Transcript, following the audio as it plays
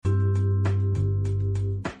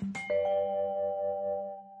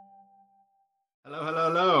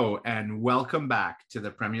welcome back to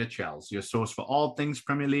the Premier Chelsea, your source for all things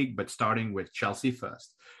Premier League, but starting with Chelsea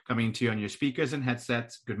first. Coming to you on your speakers and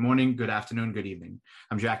headsets. Good morning, good afternoon, good evening.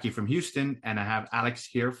 I'm Jackie from Houston, and I have Alex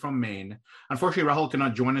here from Maine. Unfortunately, Rahul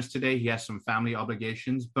cannot join us today. He has some family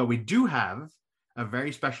obligations, but we do have a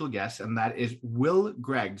very special guest, and that is Will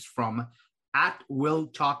Greggs from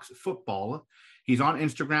 @WillTalksFootball. He's on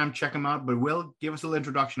Instagram. Check him out. But Will, give us a little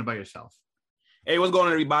introduction about yourself. Hey, what's going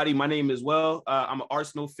on, everybody? My name is Will. I'm an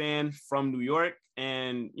Arsenal fan from New York.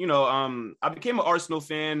 And, I became an Arsenal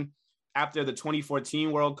fan after the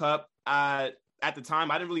 2014 World Cup. At the time,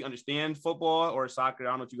 I didn't really understand football or soccer. I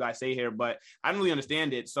don't know what you guys say here, but I didn't really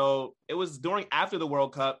understand it. So it was after the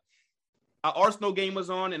World Cup, an Arsenal game was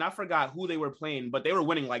on, and I forgot who they were playing, but they were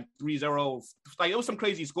winning like 3-0. Like, it was some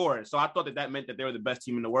crazy score. So I thought that meant that they were the best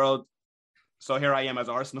team in the world. So here I am as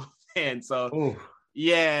an Arsenal fan. So, Ooh.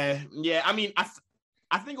 Yeah. I mean, I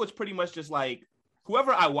think it was pretty much just like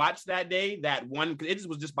whoever I watched that day that won. It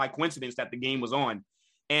was just by coincidence that the game was on.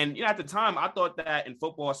 And, at the time, I thought that in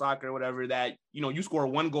football, soccer, whatever, that, you score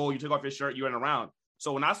one goal, you take off your shirt, you run around.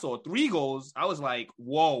 So when I saw 3 goals, I was like,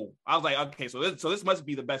 whoa. I was like, okay, so this must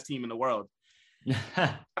be the best team in the world.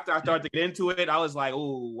 After I started to get into it, I was like,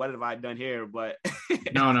 oh, what have I done here? But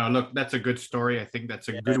no, look, that's a good story. I think that's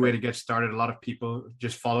a good way to get started. A lot of people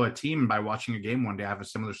just follow a team by watching a game one day. I have a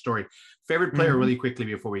similar story. Favorite player really quickly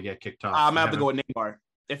before we get kicked off? I'm going to have to go with Neymar.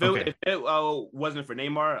 If it wasn't for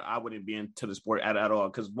Neymar, I wouldn't be into the sport at all.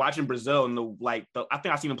 Because watching Brazil and I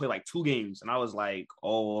think I seen him play like 2 games, and I was like,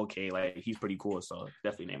 oh, okay, like he's pretty cool. So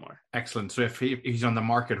definitely Neymar. Excellent. So if he's on the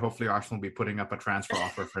market, hopefully Arsenal will be putting up a transfer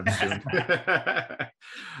offer for him soon.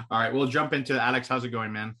 All right, we'll jump into Alex. How's it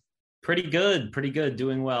going, man? Pretty good.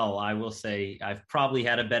 Doing well. I will say I've probably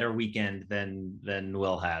had a better weekend than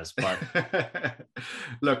Will has, but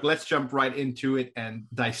look, let's jump right into it and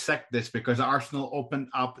dissect this, because Arsenal opened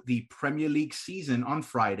up the Premier League season on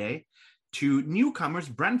Friday to newcomers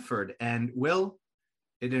Brentford, and Will,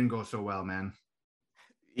 it didn't go so well, man.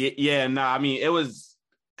 I mean, it was,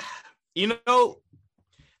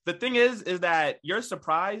 the thing is that you're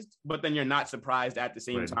surprised, but then you're not surprised at the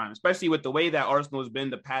same time, especially with the way that Arsenal has been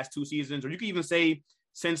the past 2 seasons, or you can even say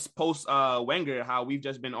since post Wenger, how we've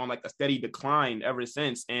just been on like a steady decline ever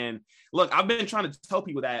since. And look, I've been trying to tell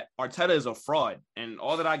people that Arteta is a fraud, and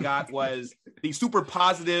all that I got was the super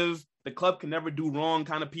positive, the club can never do wrong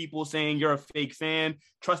kind of people saying you're a fake fan,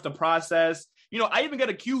 trust the process. I even get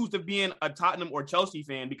accused of being a Tottenham or Chelsea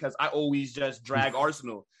fan because I always just drag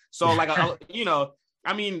Arsenal. So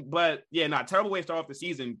terrible way to start off the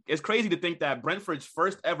season. It's crazy to think that Brentford's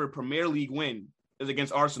first ever Premier League win is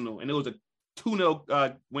against Arsenal, and it was a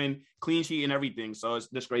 2-0 win, clean sheet and everything. So it's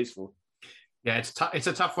disgraceful. Yeah, it's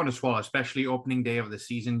a tough one to swallow, especially opening day of the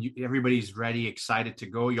season. Everybody's ready, excited to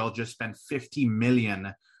go. Y'all just spent 50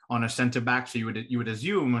 million on a centre back, so you would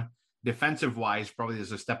assume defensive wise probably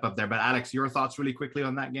there's a step up there. But Alex, your thoughts really quickly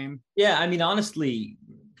on that game? Yeah, I mean, honestly,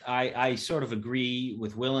 I sort of agree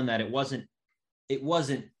with Will in that it wasn't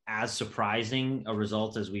as surprising a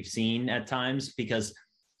result as we've seen at times, because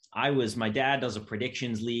my dad does a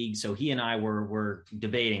predictions league. So he and I were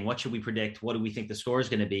debating, what should we predict? What do we think the score is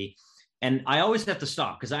going to be? And I always have to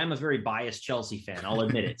stop because I'm a very biased Chelsea fan. I'll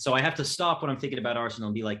admit it. So I have to stop when I'm thinking about Arsenal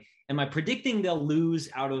and be like, am I predicting they'll lose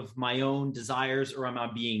out of my own desires, or am I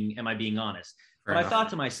being honest? But I thought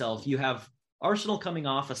to myself, you have Arsenal coming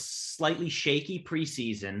off a slightly shaky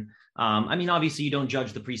preseason. I mean, obviously you don't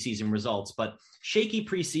judge the preseason results, but shaky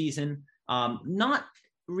preseason, not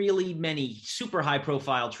really many super high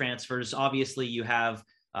profile transfers. Obviously you have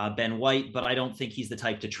Ben White, but I don't think he's the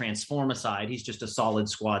type to transform a side. He's just a solid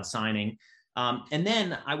squad signing. And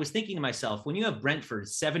then I was thinking to myself, when you have Brentford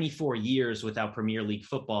 74 years without Premier League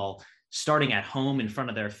football, starting at home in front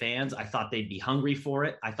of their fans, I thought they'd be hungry for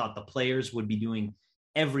it. I thought the players would be doing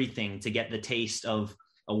everything to get the taste of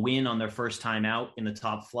a win on their first time out in the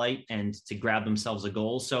top flight and to grab themselves a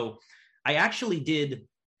goal. So I actually did.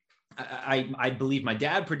 I believe my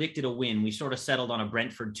dad predicted a win. We sort of settled on a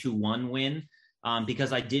Brentford 2-1 win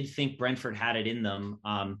because I did think Brentford had it in them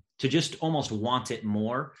to just almost want it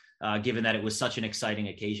more, given that it was such an exciting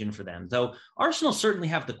occasion for them. Though Arsenal certainly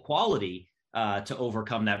have the quality to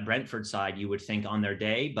overcome that Brentford side, you would think, on their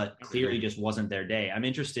day, but clearly just wasn't their day. I'm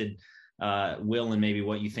interested, Will, and maybe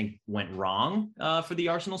what you think went wrong for the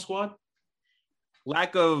Arsenal squad?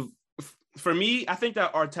 For me, I think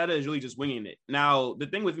that Arteta is really just winging it. Now, the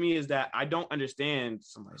thing with me is that I don't understand.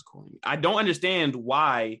 Somebody's calling me. I don't understand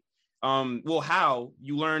why. How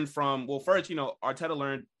you learn from. Well, first, Arteta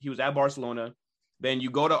learned he was at Barcelona. Then you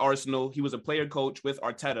go to Arsenal. He was a player coach with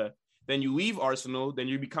Arteta. Then you leave Arsenal. Then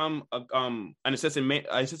you become an assistant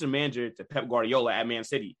manager to Pep Guardiola at Man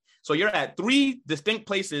City. So you're at 3 distinct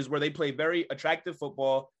places where they play very attractive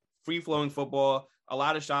football, free-flowing football, a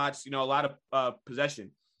lot of shots, a lot of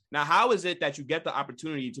possession. Now, how is it that you get the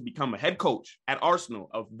opportunity to become a head coach at Arsenal,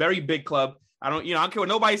 a very big club? I don't care what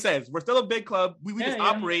nobody says. We're still a big club. We just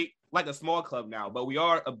operate like a small club now, but we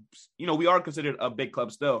are considered a big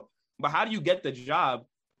club still. But how do you get the job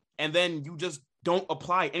and then you just don't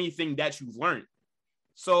apply anything that you've learned?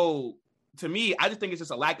 So to me, I just think it's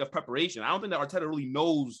just a lack of preparation. I don't think that Arteta really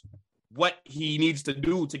knows what he needs to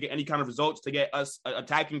do to get any kind of results, to get us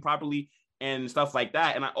attacking properly and stuff like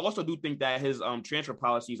that. And I also do think that his transfer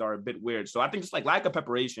policies are a bit weird. So I think just like lack of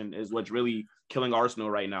preparation is what's really killing Arsenal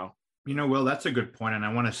right now. Will, that's a good point, and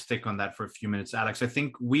I want to stick on that for a few minutes. Alex, I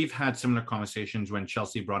think we've had similar conversations when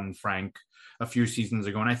Chelsea brought in Frank a few seasons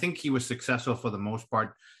ago, and I think he was successful for the most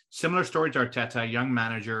part. Similar story to Arteta, young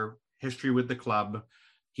manager, history with the club.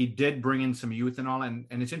 He did bring in some youth and all, and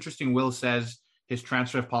it's interesting, Will says his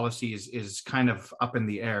transfer policy is kind of up in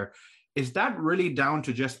the air. Is that really down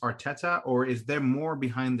to just Arteta, or is there more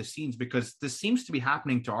behind the scenes? Because this seems to be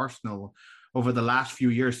happening to Arsenal over the last few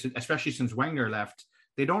years, especially since Wenger left.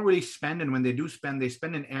 They don't really spend, and when they do spend, they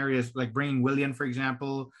spend in areas like bringing Willian, for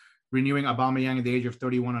example, renewing Aubameyang at the age of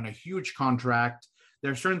 31 on a huge contract.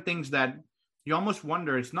 There are certain things that you almost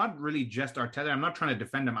wonder. It's not really just Arteta. I'm not trying to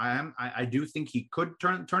defend him. I do think he could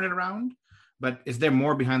turn it around, but is there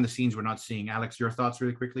more behind the scenes we're not seeing? Alex, your thoughts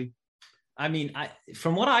really quickly? I mean,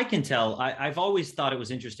 from what I can tell, I've always thought it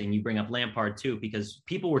was interesting. You bring up Lampard too, because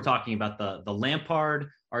people were talking about the Lampard,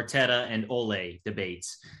 Arteta, and Ole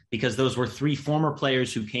debates, because those were 3 former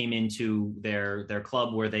players who came into their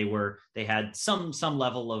club where they had some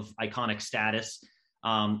level of iconic status.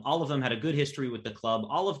 All of them had a good history with the club.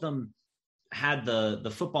 All of them had the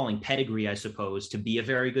footballing pedigree, I suppose, to be a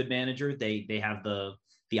very good manager. They have the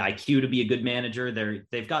IQ to be a good manager.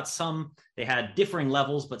 They had differing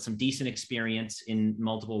levels, but some decent experience in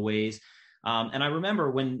multiple ways. And I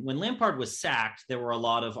remember when Lampard was sacked, there were a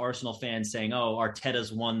lot of Arsenal fans saying, "Oh,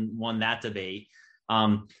 Arteta's won that debate."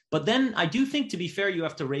 But then I do think, to be fair, you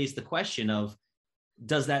have to raise the question of,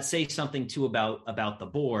 does that say something too about the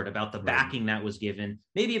board, about the backing that was given,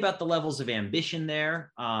 maybe about the levels of ambition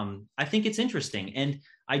there? I think it's interesting. And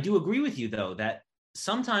I do agree with you, though, that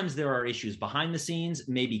sometimes there are issues behind the scenes.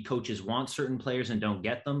 Maybe coaches want certain players and don't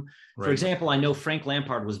get them. Right. For example, I know Frank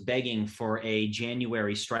Lampard was begging for a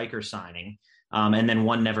January striker signing, and then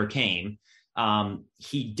one never came.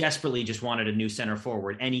 He desperately just wanted a new center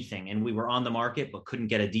forward, anything. And we were on the market, but couldn't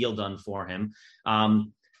get a deal done for him.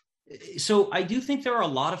 So I do think there are a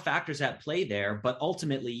lot of factors at play there, but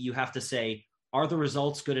ultimately you have to say, are the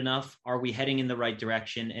results good enough? Are we heading in the right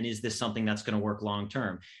direction? And is this something that's going to work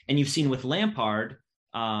long-term? And you've seen with Lampard,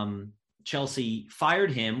 Chelsea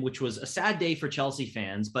fired him, which was a sad day for Chelsea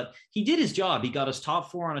fans, but he did his job. He got us top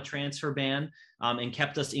 4 on a transfer ban, and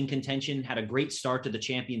kept us in contention, had a great start to the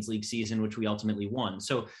Champions League season, which we ultimately won.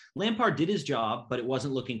 So Lampard did his job, but it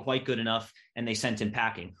wasn't looking quite good enough, and they sent him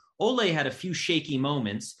packing. Ole had a few shaky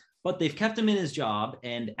moments, but they've kept him in his job.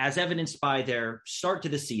 And as evidenced by their start to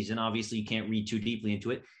the season, obviously you can't read too deeply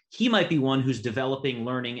into it, he might be one who's developing,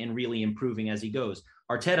 learning, and really improving as he goes.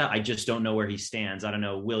 Arteta, I just don't know where he stands. I don't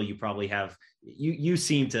know. Will, you probably have, you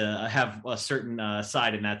seem to have a certain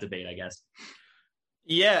side in that debate, I guess.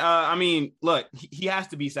 Yeah, I mean, look, he has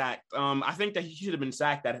to be sacked. I think that he should have been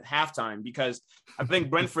sacked at halftime, because I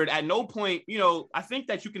think Brentford at no point, I think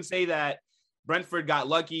that you can say that Brentford got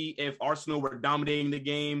lucky if Arsenal were dominating the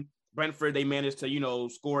game. Brentford, they managed to,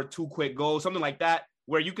 score 2 quick goals, something like that,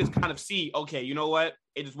 where you can kind of see, okay, you know what?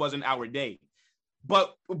 It just wasn't our day.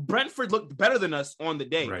 But Brentford looked better than us on the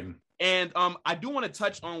day. Right. And I do want to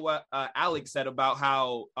touch on what Alex said about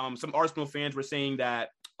how some Arsenal fans were saying that,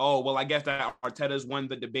 oh, well, I guess that Arteta's won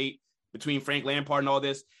the debate between Frank Lampard and all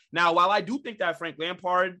this. Now, while I do think that Frank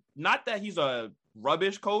Lampard, not that he's a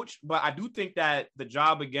rubbish coach, but I do think that the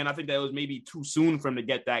job, again, I think that it was maybe too soon for him to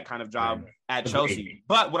get that kind of job at Chelsea.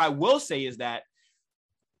 But what I will say is that,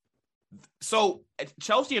 so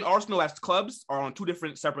Chelsea and Arsenal as clubs are on 2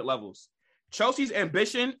 different separate levels. Chelsea's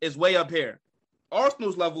ambition is way up here.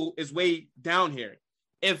 Arsenal's level is way down here.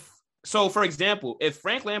 For example, if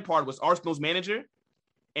Frank Lampard was Arsenal's manager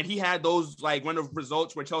and he had those run of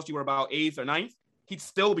results where Chelsea were about 8th or 9th, he'd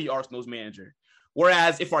still be Arsenal's manager.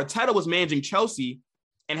 Whereas if Arteta was managing Chelsea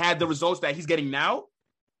and had the results that he's getting now,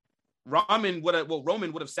 Roman would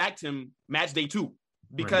have sacked him match day 2,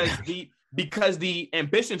 because the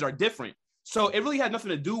ambitions are different. So it really had nothing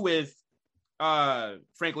to do with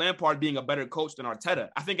Frank Lampard being a better coach than Arteta.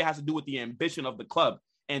 I think it has to do with the ambition of the club.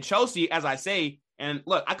 And Chelsea, as I say, and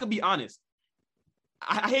look, I could be honest,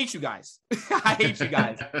 I hate you guys. I hate you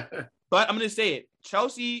guys. But I'm going to say it.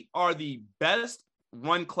 Chelsea are the best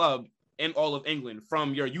run club in all of England,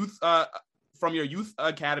 from your youth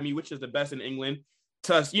academy, which is the best in England,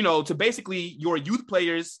 to basically your youth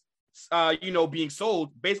players, being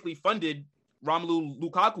sold, basically funded Romelu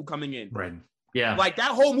Lukaku coming in. Right. Yeah. Like,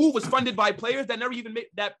 that whole move was funded by players that never even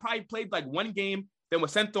that probably played like one game, then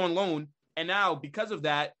was sent on loan. And now, because of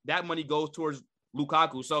that, that money goes towards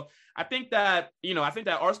Lukaku. So I think that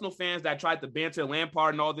Arsenal fans that tried to banter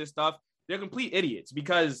Lampard and all this stuff, they're complete idiots,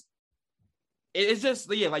 because it's just,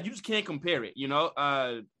 like, you just can't compare it.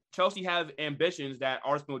 Chelsea have ambitions that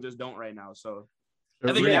Arsenal just don't right now. So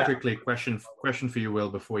quickly, question for you, Will,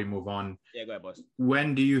 before we move on. Yeah, go ahead, boss.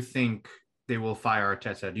 When do you think they will fire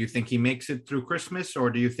Arteta? Do you think he makes it through Christmas, or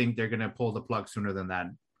do you think they're going to pull the plug sooner than that?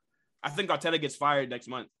 I think Arteta gets fired next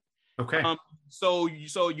month. Okay. So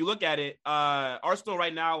you look at it, Arsenal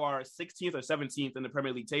right now are 16th or 17th in the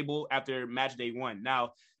Premier League table after match day 1.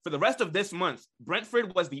 Now, for the rest of this month,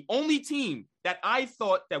 Brentford was the only team that I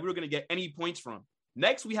thought that we were going to get any points from.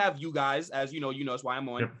 Next, we have you guys, as you know, that's why I'm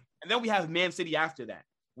on. Yep. And then we have Man City after that.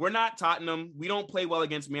 We're not Tottenham. We don't play well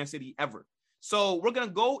against Man City ever. So we're going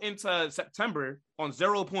to go into September on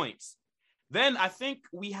 0 points. Then I think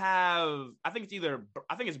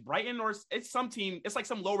it's Brighton, or it's some team. It's like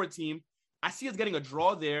some lower team. I see us getting a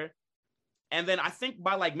draw there. And then I think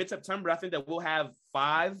by like mid-September, I think that we'll have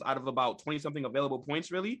 5 out of about 20-something available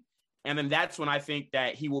points, really. And then that's when I think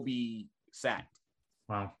that he will be sacked.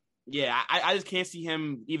 Wow. Yeah, I just can't see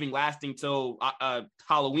him even lasting till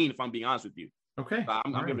Halloween, if I'm being honest with you. Okay.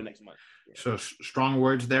 I'm giving it next month. Yeah. So strong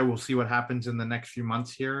words there. We'll see what happens in the next few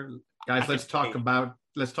months here. Guys, let's talk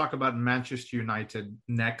about Manchester United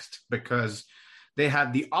next, because they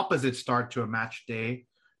had the opposite start to a match day,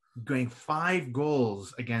 going 5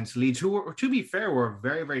 goals against Leeds, who were, to be fair, were a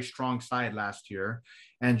very, very strong side last year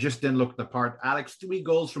and just didn't look the part. Alex, 3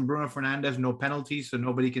 goals from Bruno Fernandes, no penalties, so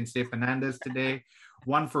nobody can say Fernandes today.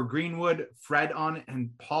 1 for Greenwood, Fred on, and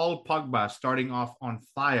Paul Pogba starting off on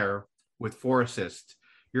fire with 4 assists.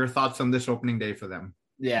 Your thoughts on this opening day for them?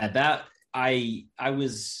 Yeah, that I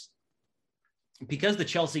was, because the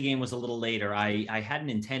Chelsea game was a little later, I hadn't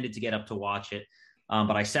intended to get up to watch it.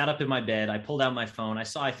 But I sat up in my bed. I pulled out my phone.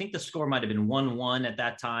 I think the score might have been 1-1 at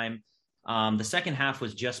that time. The second half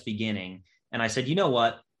was just beginning. And I said, you know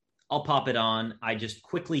what? I'll pop it on. I just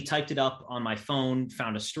quickly typed it up on my phone,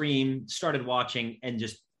 found a stream, started watching, and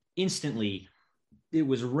just instantly it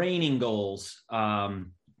was raining goals.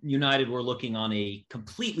 United were looking on a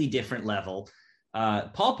completely different level.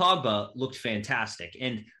 Paul Pogba looked fantastic.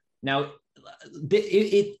 And now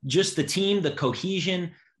it just the team, the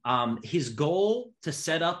cohesion, his goal to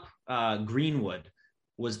set up Greenwood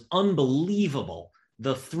was unbelievable.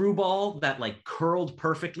 The through ball that like curled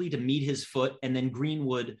perfectly to meet his foot, and then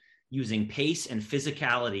Greenwood using pace and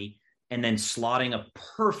physicality and then slotting a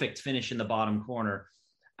perfect finish in the bottom corner.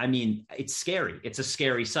 I mean, it's scary. It's a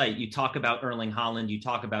scary sight. You talk about Erling Haaland, you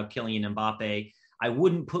talk about Kylian Mbappe. I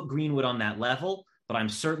wouldn't put Greenwood on that level, but I'm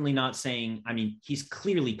certainly not saying, I mean, he's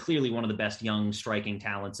clearly one of the best young striking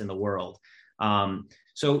talents in the world.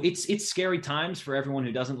 So it's scary times for everyone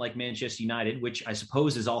who doesn't like Manchester United, which I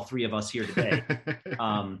suppose is all 3 of us here today.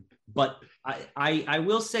 But I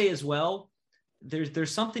will say as well,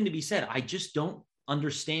 there's something to be said. I just don't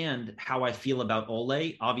understand how I feel about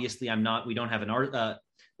Ole. Obviously, we do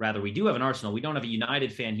have an Arsenal. We don't have a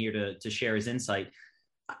United fan here to share his insight.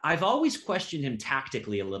 I've always questioned him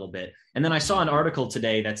tactically a little bit. And then I saw an article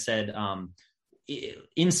today that said,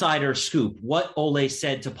 insider scoop, what Ole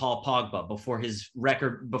said to Paul Pogba before his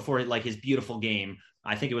beautiful game.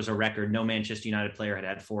 I think it was a record. No Manchester United player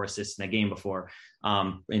had 4 assists in a game before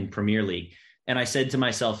in Premier League. And I said to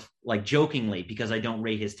myself, like jokingly, because I don't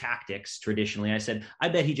rate his tactics traditionally, I said, I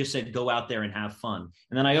bet he just said, go out there and have fun.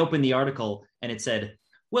 And then I opened the article and it said,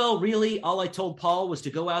 well, really, all I told Paul was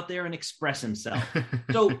to go out there and express himself.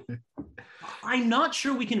 So I'm not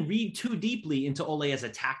sure we can read too deeply into Ole as a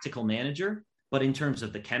tactical manager, but in terms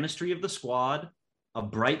of the chemistry of the squad, a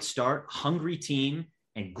bright start, hungry team,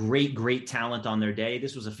 and great talent on their day,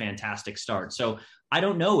 this was a fantastic start. So I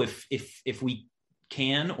don't know if we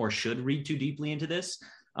can or should read too deeply into this.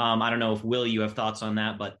 I don't know if, Will, you have thoughts on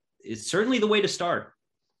that, but it's certainly the way to start.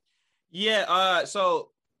 Yeah.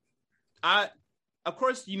 Of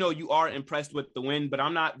course, you are impressed with the win, but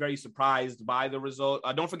I'm not very surprised by the result.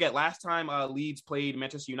 Don't forget, last time Leeds played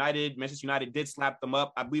Manchester United did slap them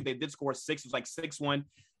up. I believe they did score 6. It was like 6-1.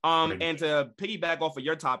 And to piggyback off of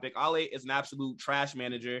your topic, Ole is an absolute trash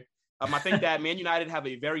manager. I think that Man United have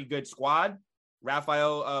a very good squad.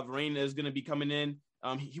 Rafael Varane is going to be coming in.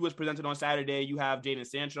 He was presented on Saturday. You have Jadon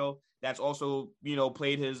Sancho that's also,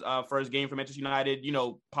 played his first game for Manchester United.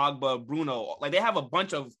 Pogba, Bruno. Like, they have a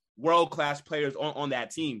bunch of world-class players on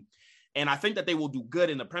that team. And I think that they will do good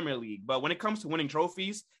in the Premier League. But when it comes to winning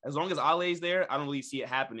trophies, as long as Ole's there, I don't really see it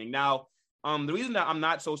happening. Now, the reason that I'm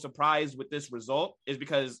not so surprised with this result is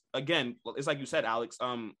because, again, it's like you said, Alex,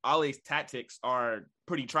 Ole's tactics are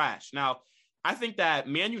pretty trash. Now, I think that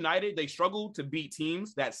Man United, they struggle to beat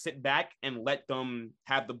teams that sit back and let them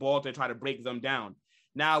have the ball to try to break them down.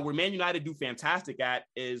 Now, where Man United do fantastic at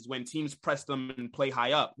is when teams press them and play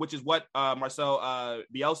high up, which is what Marcel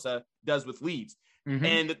Bielsa does with Leeds. Mm-hmm.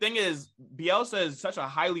 And the thing is, Bielsa is such a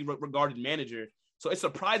highly regarded manager. So it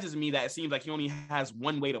surprises me that it seems like he only has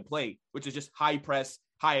one way to play, which is just high press,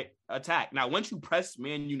 high attack. Now, once you press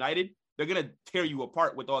Man United, they're going to tear you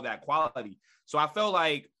apart with all that quality. So I felt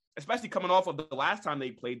like, especially coming off of the last time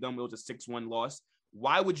they played them, it was a 6-1 loss.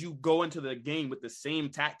 Why would you go into the game with the same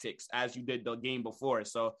tactics as you did the game before?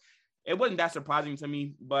 So it wasn't that surprising to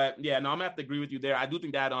me. But yeah, no, I'm gonna have to agree with you there. I do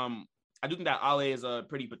think that Ole is a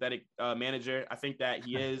pretty pathetic manager. I think that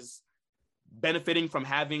he is benefiting from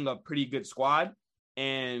having a pretty good squad.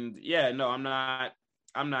 And yeah, no, I'm not,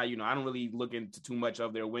 I don't really look into too much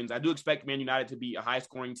of their wins. I do expect Man United to be a high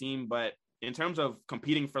scoring team, but in terms of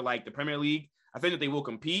competing for like the Premier League, I think that they will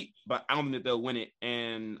compete, but I don't think that they'll win it.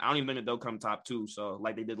 And I don't even think that they'll come top 2. So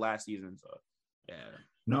like they did last season. So yeah.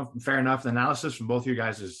 No, fair enough. The analysis from both you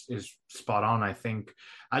guys is spot on. I think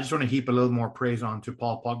I just want to heap a little more praise on to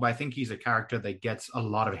Paul Pogba. I think he's a character that gets a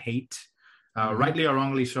lot of hate, rightly or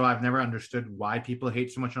wrongly. So I've never understood why people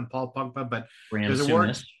hate so much on Paul Pogba, but there's a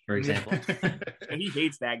word, for example. He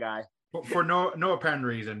hates that guy. For no apparent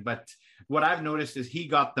reason. But what I've noticed is he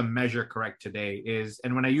got the measure correct today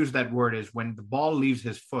and when I use that word is when the ball leaves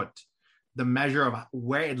his foot, the measure of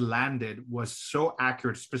where it landed was so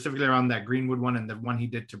accurate, specifically around that Greenwood one and the one he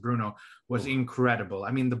did to Bruno was incredible.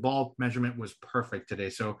 I mean, the ball measurement was perfect today.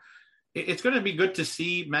 So it's going to be good to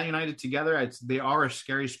see Man United together. They are a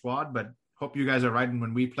scary squad, but hope you guys are right. And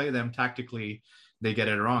when we play them tactically, they get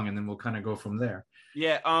it wrong, and then we'll kind of go from there.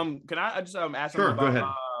 Yeah. Can I just ask sure, about, go ahead.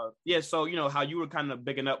 Yeah, so how you were kind of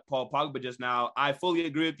bigging up Paul Pogba just now. I fully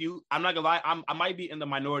agree with you. I'm not gonna lie, I might be in the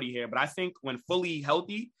minority here, but I think when fully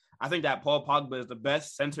healthy, I think that Paul Pogba is the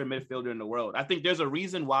best center midfielder in the world. I think there's a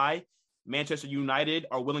reason why Manchester United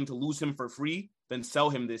are willing to lose him for free than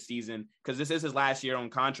sell him this season, because this is his last year on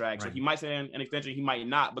contract. Right. So he might say an extension, he might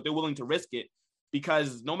not, but they're willing to risk it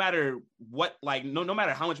because no matter what, like no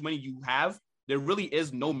matter how much money you have, there really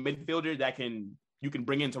is no midfielder that you can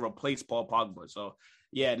bring in to replace Paul Pogba. So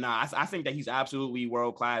yeah, I think that he's absolutely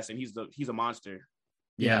world class, and he's a monster.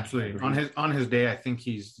 Yeah, absolutely. On his day, I think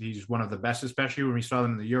he's one of the best, especially when we saw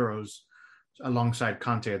them in the Euros alongside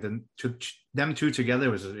Conte. Then them two together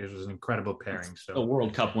it was an incredible pairing. So a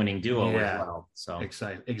World Cup winning duo as well. So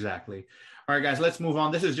exactly. All right, guys, let's move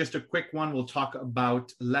on. This is just a quick one. We'll talk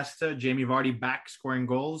about Leicester. Jamie Vardy back scoring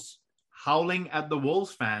goals, howling at the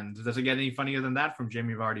Wolves fans. Does it get any funnier than that from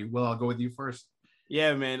Jamie Vardy? Will, I'll go with you first.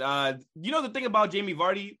 Yeah, man. The thing about Jamie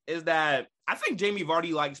Vardy is that I think Jamie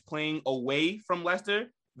Vardy likes playing away from Leicester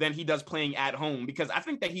than he does playing at home, because I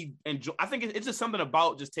think that I think it's just something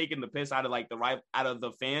about just taking the piss out of like out of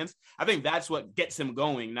the fans. I think that's what gets him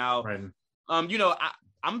going. Now, right.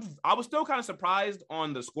 I was still kind of surprised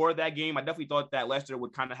on the score of that game. I definitely thought that Leicester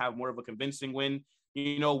would kind of have more of a convincing win.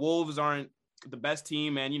 Wolves aren't the best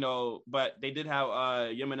team, and but they did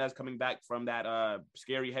have Jimenez coming back from that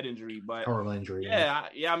scary head injury, but horrible injury. Yeah.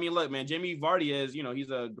 I mean, look, man, Jamie Vardy is he's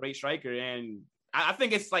a great striker, and I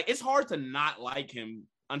think it's hard to not like him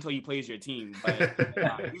until he plays your team. But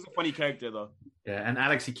he's a funny character, though. Yeah, and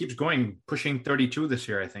Alex, he keeps pushing 32 this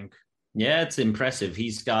year, I think. Yeah, it's impressive.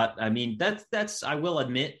 He's got. I mean, that's. I will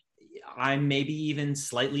admit, I'm maybe even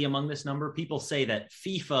slightly among this number. People say that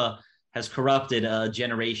FIFA has corrupted a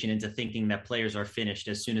generation into thinking that players are finished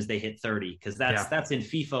as soon as they hit 30, because that's in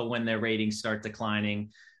FIFA when their ratings start declining.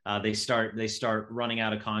 They start running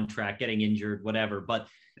out of contract, getting injured, whatever. But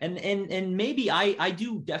and maybe I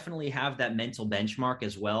do definitely have that mental benchmark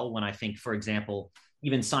as well when I think, for example,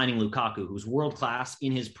 even signing Lukaku, who's world class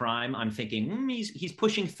in his prime, I'm thinking he's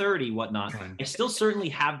pushing 30, whatnot. I still certainly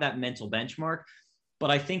have that mental benchmark,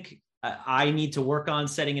 but I think I need to work on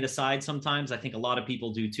setting it aside sometimes. I think a lot of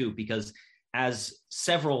people do too, because as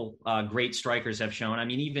several great strikers have shown, I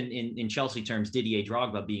mean, even in Chelsea terms, Didier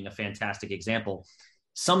Drogba being a fantastic example,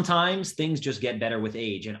 sometimes things just get better with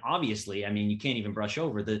age. And obviously, I mean, you can't even brush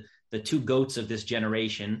over the two GOATs of this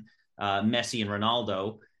generation, Messi and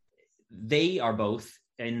Ronaldo. They are both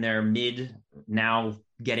in their mid, now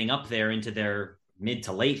getting up there into their mid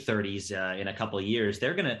to late 30s in a couple of years.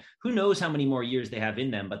 They're going to, who knows how many more years they have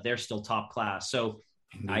in them, but they're still top class. So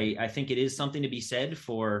I think it is something to be said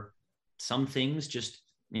for some things, just,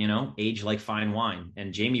 age like fine wine.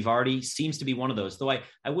 And Jamie Vardy seems to be one of those, though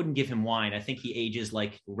I wouldn't give him wine. I think he ages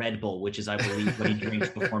like Red Bull, which is, I believe, what he drinks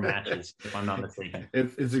before matches, if I'm not mistaken.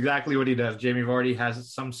 It's exactly what he does. Jamie Vardy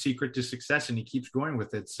has some secret to success and he keeps going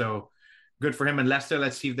with it. So good for him. And Leicester,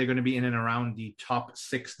 let's see if they're going to be in and around the top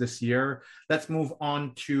 6 this year. Let's move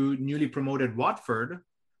on to newly promoted Watford,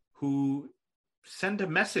 who sent a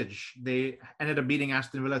message. They ended up beating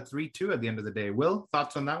Aston Villa 3-2 at the end of the day. Will,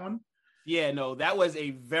 thoughts on that one? Yeah, no, that was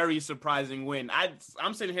a very surprising win.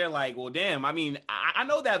 I'm sitting here like, well, damn. I mean, I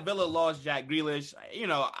know that Villa lost Jack Grealish.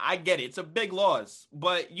 I get it. It's a big loss.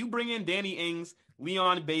 But you bring in Danny Ings,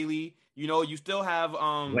 Leon Bailey. You still have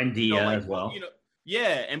Buendia as well.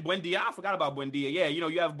 Yeah, and Buendia. I forgot about Buendia. Yeah,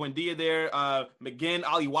 you have Buendia there, McGinn,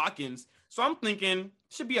 Ollie Watkins. So I'm thinking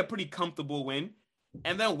should be a pretty comfortable win.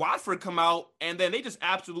 And then Watford come out, and then they just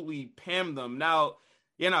absolutely pam them. Now,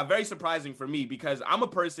 very surprising for me because I'm a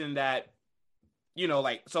person that,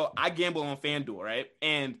 so I gamble on FanDuel, right?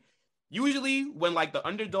 And usually when the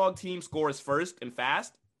underdog team scores first and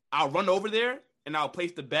fast, I'll run over there and I'll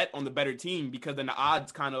place the bet on the better team because then the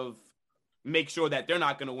odds kind of make sure that they're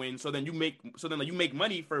not going to win. So then you make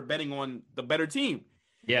money for betting on the better team.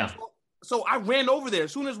 Yeah. So I ran over there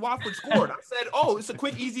as soon as Watford scored. I said, "Oh, it's a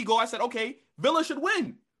quick, easy goal." I said, "Okay, Villa should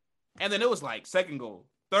win." And then it was second goal,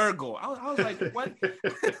 third goal. I was like, "What?"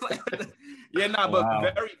 But wow.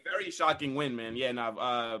 Very, very shocking win, man.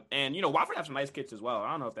 And Watford have some nice kits as well.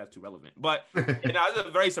 I don't know if that's too relevant, but it was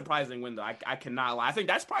a very surprising win, though. I cannot lie. I think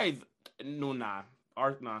that's probably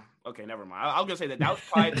Okay, never mind. I was gonna say that was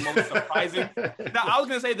probably the most surprising. I was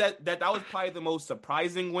gonna say that was probably the most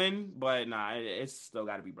surprising win, but it's still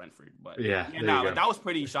got to be Brentford. But that was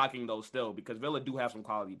pretty shocking though, still, because Villa do have some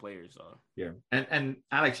quality players. So yeah, and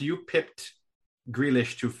Alex, you picked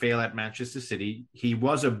Grealish to fail at Manchester City. He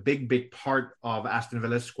was a big part of Aston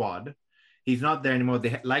Villa's squad. He's not there anymore.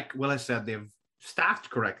 They, like Will has said, they've staffed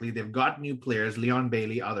correctly. They've got new players, Leon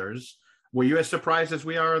Bailey, others. Were you as surprised as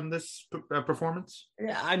we are in this performance?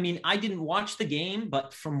 Yeah, I mean, I didn't watch the game,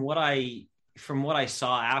 but from what I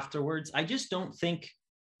saw afterwards, I just don't think,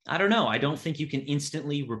 I don't know. I don't think you can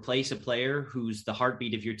instantly replace a player who's the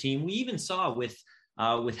heartbeat of your team. We even saw with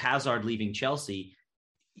Hazard leaving Chelsea,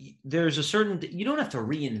 there's a certain, you don't have to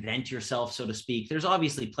reinvent yourself, so to speak. There's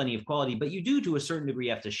obviously plenty of quality, but you do, to a certain degree,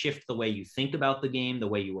 have to shift the way you think about the game, the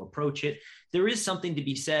way you approach it. There is something to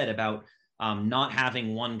be said about not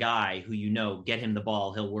having one guy who, get him the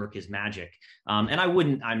ball, he'll work his magic. And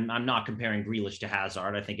I'm not comparing Grealish to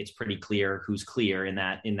Hazard. I think it's pretty clear who's clear in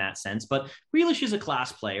that sense. But Grealish is a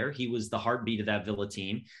class player. He was the heartbeat of that Villa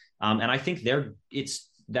team. And I think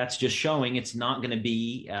that's just showing it's not going to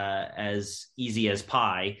be as easy as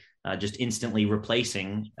pie, just instantly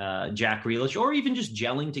replacing Jack Grealish, or even just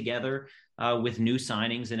gelling together with new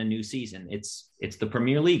signings in a new season. It's the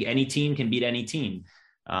Premier League. Any team can beat any team.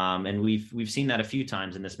 And we've seen that a few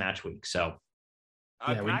times in this match week. So,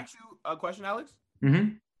 can I ask you a question, Alex?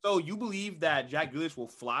 Mm-hmm. So you believe that Jack Grealish will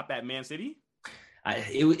flop at Man City?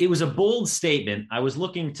 It was a bold statement. I was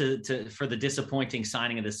looking for the disappointing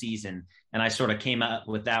signing of the season, and I sort of came up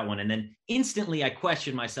with that one. And then instantly I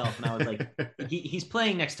questioned myself, and I was like, he's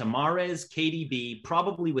playing next to Mahrez, KDB,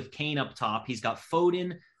 probably with Kane up top. He's got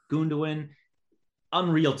Foden, Gundogan,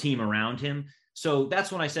 unreal team around him. So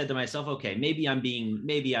that's when I said to myself, okay, maybe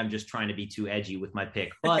I'm just trying to be too edgy with my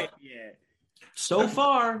pick. But so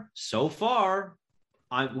far,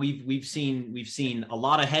 we've seen a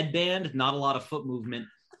lot of headband, not a lot of foot movement.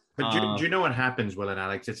 But do you know what happens, Will and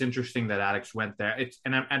Alex? It's interesting that Alex went there.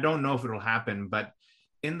 I don't know if it'll happen, but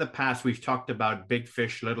in the past we've talked about big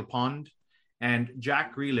fish, little pond, and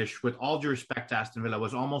Jack Grealish, with all due respect to Aston Villa,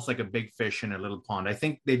 was almost like a big fish in a little pond. I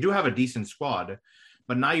think they do have a decent squad,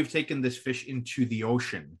 but now you've taken this fish into the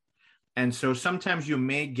ocean. And so sometimes you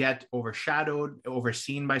may get overshadowed,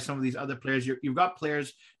 overseen by some of these other players. You've got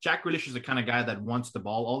players. Jack Grealish is the kind of guy that wants the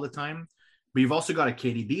ball all the time, but you've also got a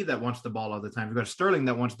KDB that wants the ball all the time. You've got a Sterling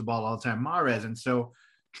that wants the ball all the time, Mahrez. And so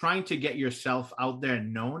trying to get yourself out there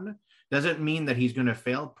and known doesn't mean that he's going to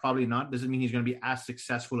fail. Probably not. Doesn't mean he's going to be as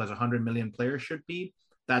successful as 100 million players should be.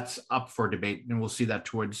 That's up for debate. And we'll see that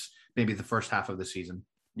towards maybe the first half of the season.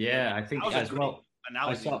 Yeah, I think as well.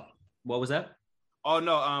 Analogy. What was that? Oh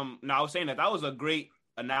no, I was saying that was a great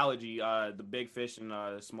analogy. The big fish in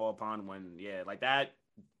the small pond one, like that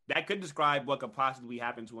could describe what could possibly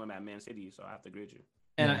happen to him at Man City. So I have to agree with you.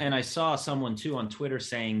 And I saw someone too on Twitter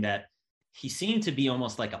saying that he seemed to be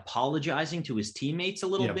almost like apologizing to his teammates a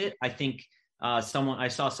little bit. I think I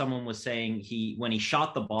saw someone was saying when he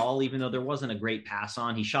shot the ball, even though there wasn't a great pass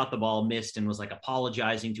on, he shot the ball, missed, and was like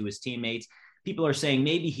apologizing to his teammates. People are saying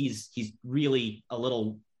maybe he's really a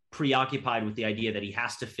little preoccupied with the idea that he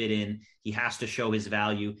has to fit in, he has to show his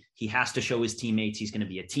value, he has to show his teammates he's going to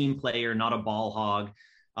be a team player, not a ball hog.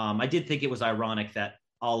 I did think it was ironic that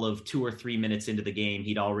all of 2 or 3 minutes into the game,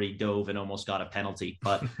 he'd already dove and almost got a penalty.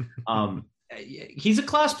 But he's a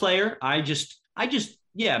class player.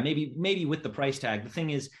 Yeah, maybe with the price tag. The thing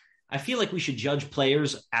is, I feel like we should judge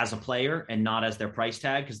players as a player and not as their price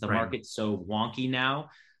tag because the market's so wonky now.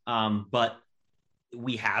 But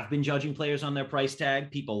we have been judging players on their price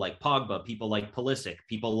tag. People like Pogba, people like Palasic,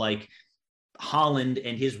 people like Holland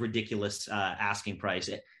and his ridiculous asking price.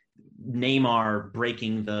 Neymar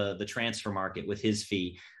breaking the transfer market with his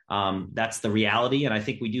fee. That's the reality. And I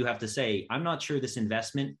think we do have to say, I'm not sure this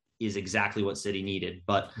investment is exactly what City needed,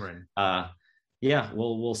 but yeah,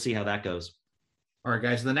 we'll see how that goes. All right,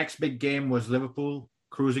 guys, the next big game was Liverpool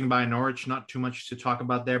cruising by Norwich. Not too much to talk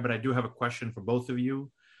about there, but I do have a question for both of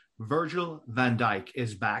you. Virgil van Dijk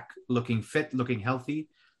is back, looking fit, looking healthy.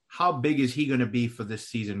 How big is he going to be for this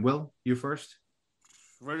season? Will, you first?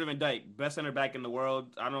 Virgil van Dijk, best center back in the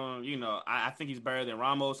world. I think he's better than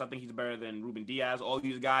Ramos. I think he's better than Ruben Diaz, all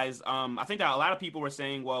these guys. I think that a lot of people were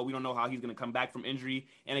saying, well, we don't know how he's going to come back from injury.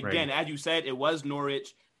 And again, as you said, it was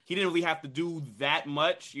Norwich. He didn't really have to do that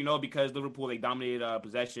much, because Liverpool, they dominated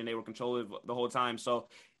possession. They were controlled the whole time. So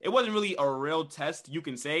it wasn't really a real test, you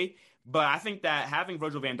can say. But I think that having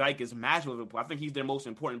Virgil van Dijk is massive for Liverpool. I think he's their most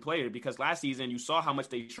important player because last season you saw how much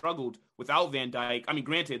they struggled without Van Dijk. I mean,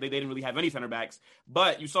 granted, they didn't really have any center backs,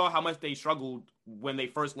 but you saw how much they struggled when they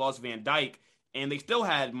first lost Van Dijk, and they still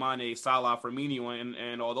had Mane, Salah, Firmino,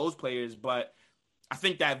 and all those players. But I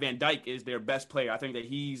think that Van Dijk is their best player. I think that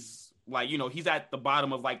he's he's at the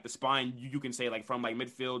bottom of the spine, you can say, from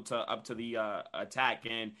midfield to up to the attack.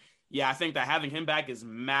 And yeah, I think that having him back is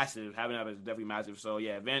massive. Having him is definitely massive. So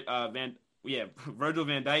yeah, Virgil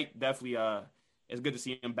van Dijk definitely it's good to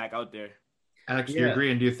see him back out there. Alex, do you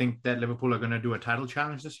agree? And do you think that Liverpool are going to do a title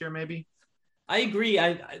challenge this year? Maybe. I agree.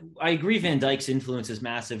 I agree. Van Dijk's influence is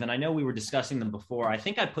massive, and I know we were discussing them before. I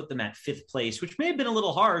think I put them at 5th place, which may have been a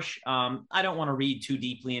little harsh. I don't want to read too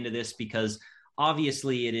deeply into this because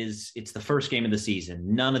obviously it's the first game of the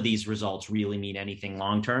season. None of these results really mean anything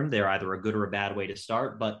long term. They're either a good or a bad way to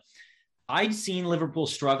start, but I'd seen Liverpool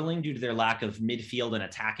struggling due to their lack of midfield and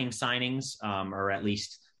attacking signings, or at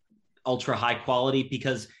least ultra high quality,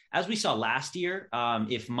 because as we saw last year,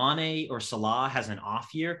 if Mane or Salah has an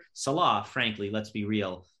off year, Salah, frankly, let's be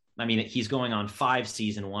real. I mean, he's going on 5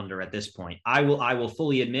 season wonder at this point. I will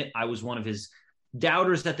fully admit I was one of his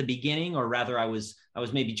doubters at the beginning, or rather I was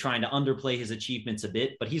maybe trying to underplay his achievements a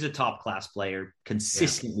bit, but he's a top class player,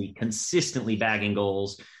 consistently bagging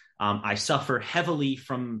goals. I suffer heavily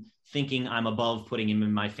from thinking I'm above putting him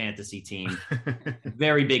in my fantasy team.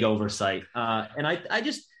 Very big oversight. And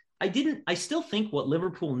I still think what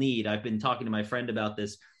Liverpool need, I've been talking to my friend about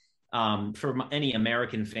this, for any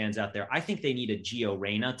American fans out there, I think they need a Gio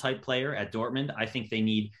Reyna type player at Dortmund. I think they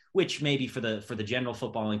need, which maybe for the general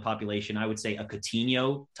footballing population, I would say a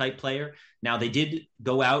Coutinho type player. Now they did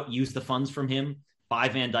go out, use the funds from him, buy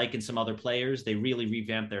Van Dijk and some other players. They really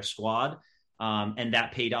revamped their squad. And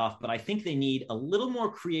that paid off. But I think they need a little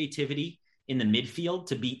more creativity in the midfield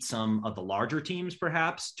to beat some of the larger teams,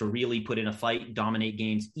 perhaps, to really put in a fight, dominate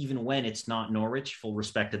games, even when it's not Norwich. Full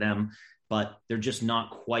respect to them, but they're just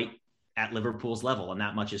not quite at Liverpool's level, and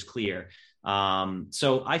that much is clear.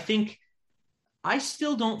 So I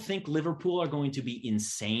still don't think Liverpool are going to be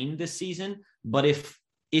insane this season. But if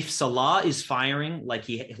Salah is firing like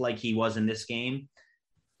he was in this game,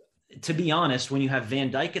 to be honest, when you have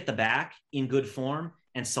Van Dijk at the back in good form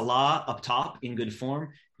and Salah up top in good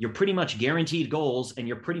form, you're pretty much guaranteed goals and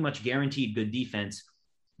you're pretty much guaranteed good defense.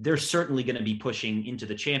 They're certainly going to be pushing into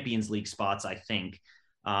the Champions League spots, I think.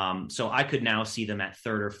 So I could now see them at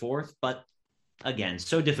 3rd or 4th, but again,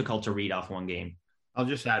 so difficult to read off one game. I'll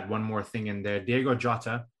just add one more thing in there. Diego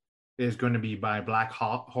Jota is going to be by black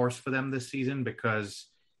horse for them this season because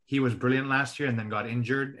he was brilliant last year and then got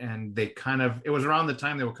injured, and it was around the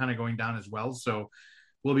time they were kind of going down as well. So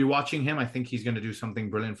we'll be watching him. I think he's going to do something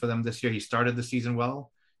brilliant for them this year. He started the season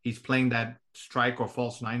well. He's playing that strike or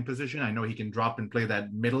false 9 position. I know he can drop and play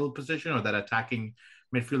that middle position or that attacking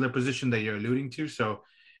midfielder position that you're alluding to. So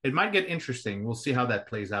it might get interesting. We'll see how that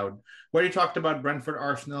plays out. We already talked about Brentford,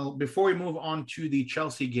 Arsenal. Before we move on to the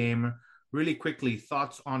Chelsea game, really quickly,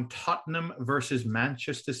 thoughts on Tottenham versus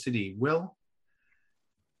Manchester City. Will?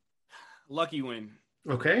 Lucky win.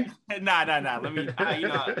 Okay. Nah. Let me,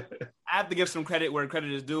 I have to give some credit where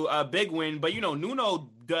credit is due. A big win, but Nuno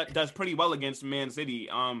does pretty well against Man City.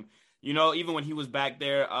 Even when he was back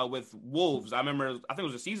there with Wolves, I think it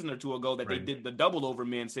was a season or two ago that they did the double over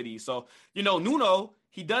Man City. So, Nuno,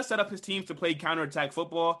 he does set up his teams to play counterattack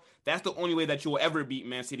football. That's the only way that you will ever beat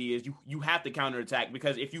Man City is you have to counterattack,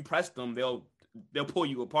 because if you press them, they'll pull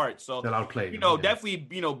you apart. So they'll outplay definitely,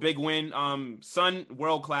 big win. Son,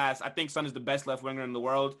 world class. I think Son is the best left winger in the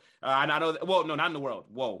world. And I know that, well, no, not in the world.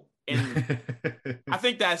 Whoa. And I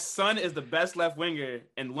think that Son is the best left winger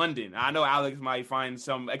in London. I know Alex might find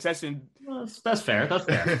some exception. Well, that's fair. That's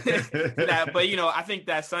fair. But I think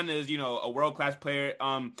that Son is a world class player.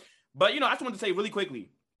 But I just wanted to say really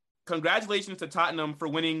quickly, congratulations to Tottenham for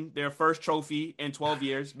winning their first trophy in 12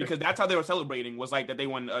 years, because that's how they were celebrating, was like that they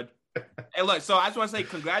won. And look, so I just want to say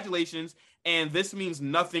congratulations, and this means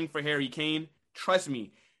nothing for Harry Kane. Trust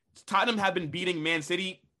me, Tottenham have been beating Man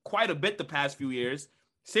City quite a bit the past few years.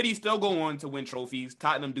 City still go on to win trophies.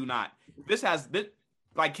 Tottenham do not.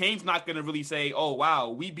 Kane's not going to really say, oh, wow,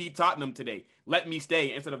 we beat Tottenham today. Let me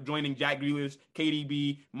stay, instead of joining Jack Grealish,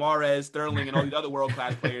 KDB, Mahrez, Sterling, and all these other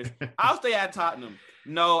world-class players. I'll stay at Tottenham.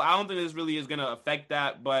 No, I don't think this really is going to affect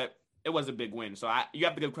that, but it was a big win. So you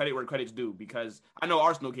have to give credit where credit's due, because I know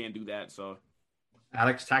Arsenal can't do that. So,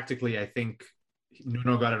 Alex, tactically, I think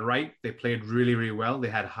Nuno got it right. They played really, really well. They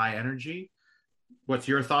had high energy. What's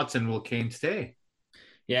your thoughts, and will Kane stay?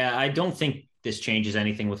 Yeah, I don't think this changes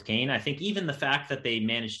anything with Kane. I think even the fact that they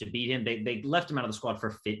managed to beat him, they left him out of the squad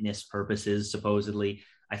for fitness purposes, supposedly.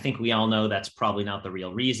 I think we all know that's probably not the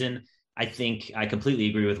real reason. I think I completely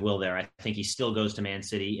agree with Will there. I think he still goes to Man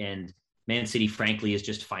City, and Man City, frankly, is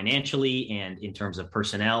just financially and in terms of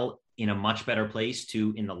personnel in a much better place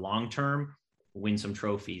to, in the long term, win some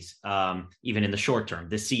trophies. Even in the short term,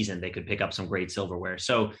 this season, they could pick up some great silverware.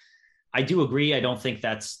 So I do agree. I don't think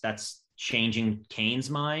that's changing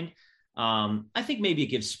Kane's mind. I think maybe it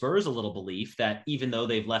gives Spurs a little belief that even though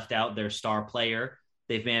they've left out their star player,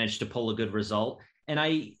 they've managed to pull a good result. And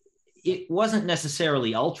it wasn't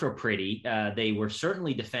necessarily ultra pretty. They were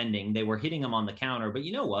certainly defending. They were hitting them on the counter. But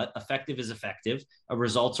you know what? Effective is effective. A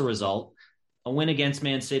result's a result. A win against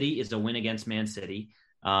Man City is a win against Man City.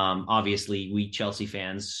 Obviously, we Chelsea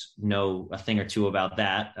fans know a thing or two about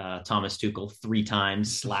that. Thomas Tuchel 3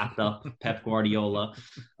 times slapped up Pep Guardiola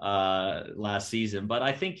last season. But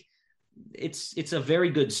I think it's a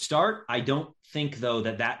very good start. I don't think, though,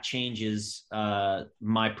 that changes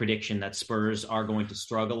my prediction that Spurs are going to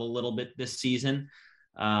struggle a little bit this season.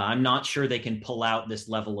 I'm not sure they can pull out this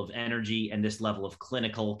level of energy and this level of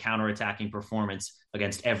clinical counterattacking performance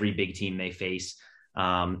against every big team they face.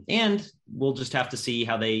 And we'll just have to see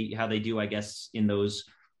how they do, I guess, in those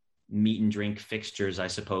meat and drink fixtures, I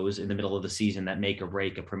suppose, in the middle of the season that make or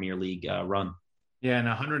break a Premier League run. Yeah, and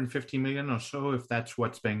 150 million or so, if that's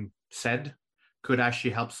what's being said, could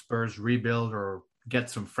actually help Spurs rebuild or get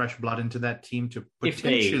some fresh blood into that team to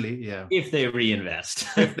potentially, if they reinvest.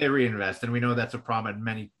 If they reinvest, and we know that's a problem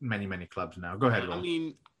at many clubs now. Go ahead, Will.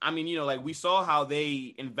 I mean, we saw how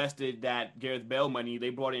they invested that Gareth Bale money.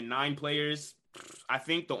 They brought in 9 players. I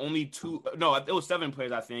think it was 7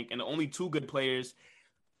 players, I think, and the only 2 good players.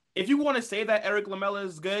 If you want to say that Eric Lamela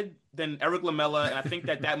is good, then Eric Lamela, and I think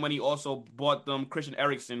that money also bought them Christian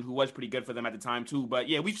Eriksen, who was pretty good for them at the time too. But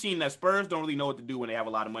yeah, we've seen that Spurs don't really know what to do when they have a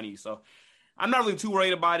lot of money. So I'm not really too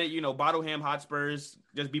worried about it. Bottleham Hotspurs,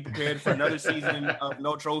 just be prepared for another season of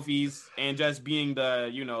no trophies and just being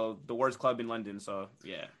the worst club in London. So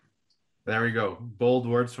yeah. There we go. Bold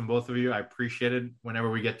words from both of you. I appreciate it.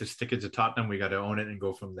 Whenever we get to stick it to Tottenham, we got to own it and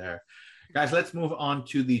go from there. Guys, let's move on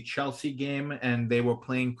to the Chelsea game, and they were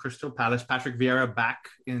playing Crystal Palace. Patrick Vieira back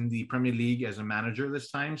in the Premier League as a manager this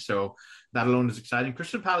time, so that alone is exciting.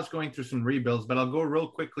 Crystal Palace going through some rebuilds, but I'll go real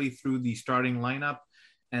quickly through the starting lineup,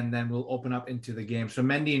 and then we'll open up into the game. So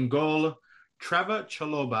Mendy in goal, Trevor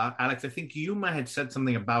Chalobah. Alex, I think you might have said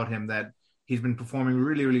something about him that he's been performing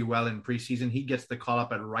really, really well in preseason. He gets the call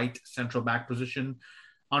up at right central back position.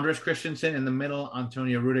 Andres Christensen in the middle,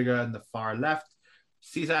 Antonio Rudiger in the far left.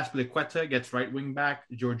 Cesar Azpilicueta gets right wing back,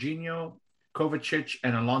 Jorginho, Kovacic,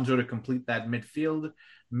 and Alonso to complete that midfield.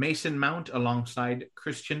 Mason Mount alongside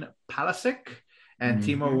Christian Palasic, and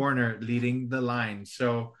Timo Werner leading the line.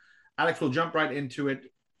 So, Alex, we'll jump right into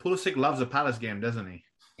it. Pulisic loves a Palace game, doesn't he?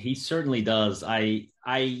 He certainly does.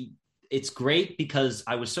 It's great because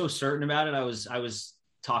I was so certain about it. I was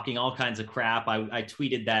talking all kinds of crap. I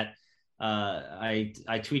tweeted that. I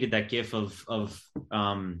tweeted that GIF of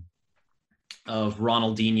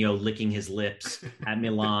Ronaldinho licking his lips at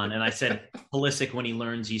Milan. And I said, Pulisic, when he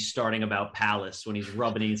learns he's starting about Palace, when he's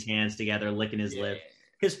rubbing his hands together, licking his lips,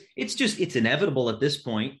 because it's inevitable at this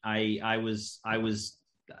point. I was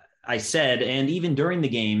I said, and even during the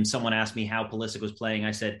game, someone asked me how Palasic was playing.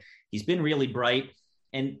 I said, he's been really bright.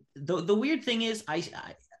 And the weird thing is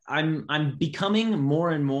I'm becoming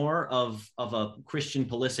more and more of a Christian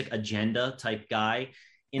Pulisic agenda type guy,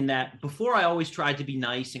 in that before I always tried to be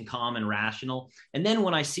nice and calm and rational. And then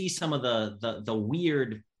when I see some of the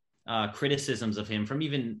weird criticisms of him from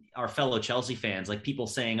even our fellow Chelsea fans, like people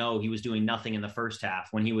saying, oh, he was doing nothing in the first half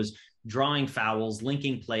when he was drawing fouls,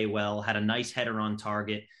 linking play well, had a nice header on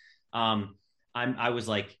target. I was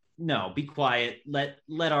like, no, be quiet. Let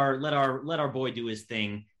our boy do his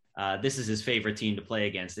thing. This is his favorite team to play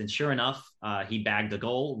against. And sure enough, he bagged a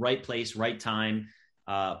goal, right place, right time,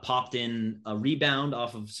 popped in a rebound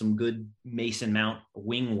off of some good Mason Mount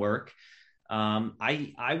wing work.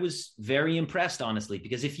 I was very impressed, honestly,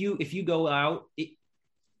 because if you go out,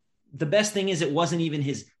 the best thing is it wasn't even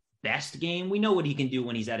his best game. We know what he can do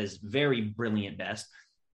when he's at his very brilliant best,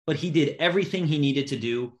 but he did everything he needed to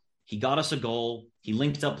do. He got us a goal. He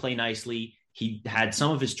linked up play nicely. He had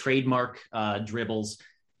some of his trademark dribbles.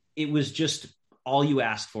 It was just all you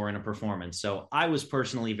asked for in a performance. So I was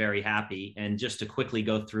personally very happy. And just to quickly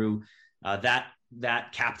go through that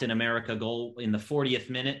Captain America goal in the 40th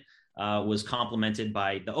minute was complemented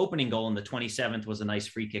by the opening goal in the 27th was a nice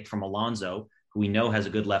free kick from Alonso, who we know has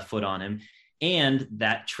a good left foot on him. And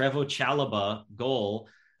that Trevoh Chalobah goal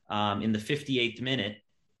in the 58th minute,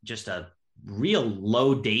 just a real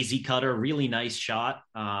low daisy cutter, really nice shot,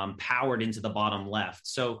 powered into the bottom left.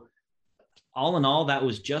 So all in all, that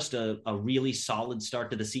was just a really solid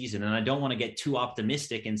start to the season. And I don't want to get too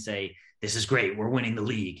optimistic and say, this is great, we're winning the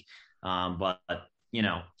league. But you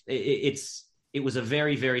know, it was a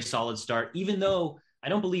very, very solid start, even though I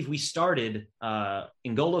don't believe we started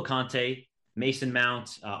N'Golo Kante, Mason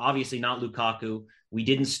Mount, obviously not Lukaku. We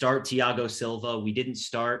didn't start Thiago Silva. We didn't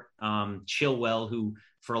start Chilwell, who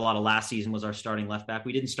for a lot of last season was our starting left back.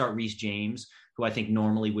 We didn't start Reece James, who I think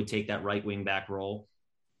normally would take that right wing back role.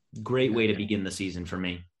 Great way to begin the season for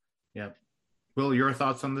me. Yeah. Will, your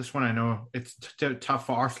thoughts on this one? I know it's tough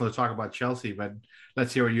for Arsenal to talk about Chelsea, but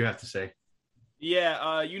let's hear what you have to say.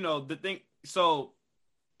 Yeah, the thing. So,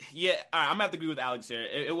 yeah, I'm gonna have to agree with Alex here.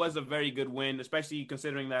 It was a very good win, especially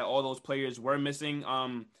considering that all those players were missing.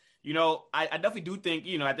 I definitely do think, at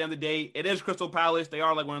the end of the day, it is Crystal Palace. They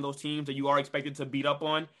are like one of those teams that you are expected to beat up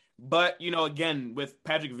on. But, again, with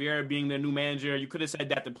Patrick Vieira being their new manager, you could have said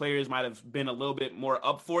that the players might have been a little bit more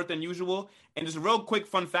up for it than usual. And just a real quick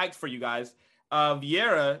fun fact for you guys.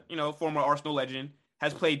 Vieira, former Arsenal legend,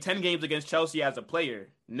 has played 10 games against Chelsea as a player,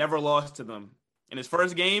 never lost to them. In his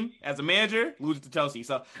first game as a manager, loses to Chelsea.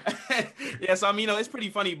 So, yeah, so, it's pretty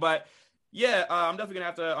funny. But, yeah, I'm definitely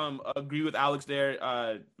going to have to agree with Alex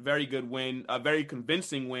there. Very good win. A very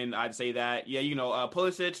convincing win, I'd say that. Yeah,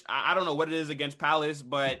 Pulisic, I don't know what it is against Palace,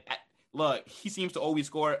 but, look, he seems to always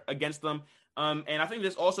score against them. And I think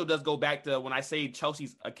this also does go back to when I say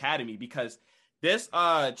Chelsea's academy, because this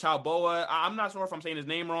Chalboa, I'm not sure if I'm saying his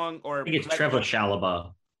name wrong. Or I think it's Trevoh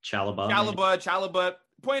Chalobah. Chalobah.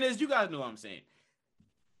 Point is, you guys know what I'm saying.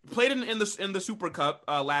 Played in the Super Cup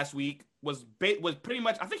last week. Was pretty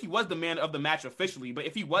much, I think he was the man of the match officially, but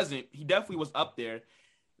if he wasn't, he definitely was up there.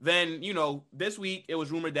 Then, this week it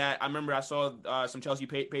was rumored that, I remember I saw some Chelsea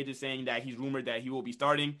pages saying that he's rumored that he will be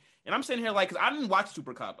starting. And I'm sitting here like, because I didn't watch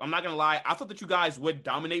Super Cup. I'm not going to lie. I thought that you guys would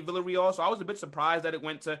dominate Villarreal, so I was a bit surprised that it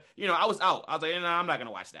went to, I was out. I was like, I'm not going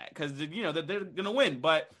to watch that because, they're going to win.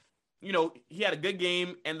 But, he had a good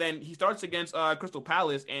game, and then he starts against Crystal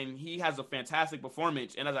Palace, and he has a fantastic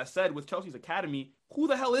performance. And as I said, with Chelsea's academy, who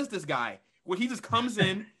the hell is this guy? Where he just comes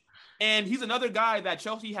in, and he's another guy that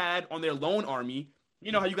Chelsea had on their loan army.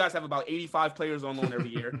 You know how you guys have about 85 players on loan every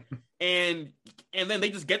year. and then they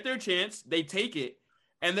just get their chance, they take it.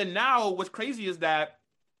 And then now what's crazy is that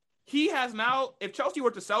he has now, if Chelsea were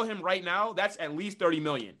to sell him right now, that's at least 30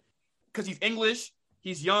 million. Because he's English,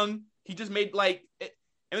 he's young, he just made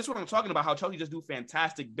and this is what I'm talking about, how Chelsea just do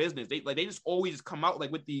fantastic business. They just always come out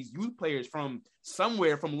with these youth players from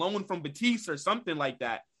somewhere, from loan from Betis or something like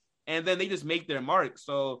that. And then they just make their mark.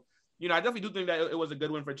 So, I definitely do think that it was a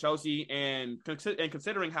good win for Chelsea. And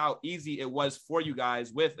considering how easy it was for you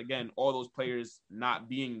guys with, again, all those players not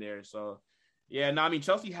being there. So, yeah, no,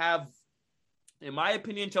 Chelsea have, in my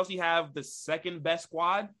opinion, the second best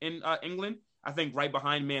squad in England. I think right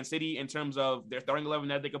behind Man City in terms of their starting 11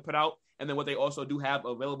 that they could put out. And then what they also do have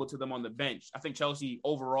available to them on the bench. I think Chelsea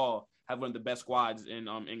overall have one of the best squads in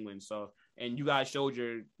England. So, and you guys showed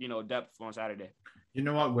your, depth on Saturday. You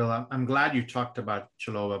know what, Will? I'm glad you talked about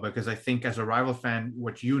Chalobah, because I think as a rival fan,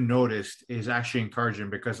 what you noticed is actually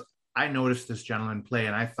encouraging, because I noticed this gentleman play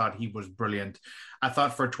and I thought he was brilliant. I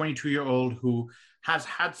thought for a 22-year-old who has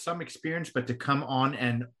had some experience, but to come on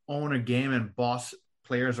and own a game and boss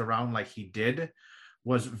players around like he did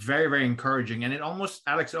was very, very encouraging. And it almost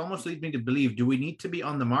leads me to believe, do we need to be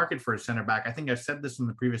on the market for a center back? I think I said this in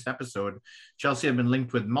the previous episode. Chelsea have been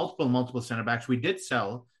linked with multiple center backs. We did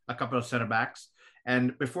sell a couple of center backs.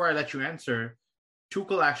 And before I let you answer,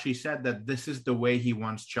 Tuchel actually said that this is the way he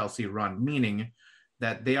wants Chelsea run, meaning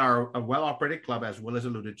that they are a well-operated club, as Will has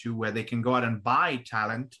alluded to, where they can go out and buy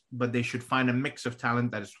talent, but they should find a mix of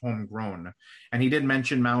talent that is homegrown. And he did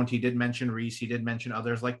mention Mount, he did mention Reece, he did mention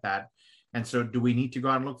others like that. And so do we need to go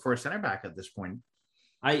out and look for a center back at this point?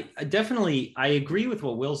 I definitely agree with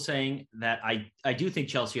what Will's saying, that I do think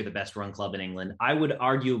Chelsea are the best run club in England. I would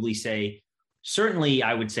arguably say, certainly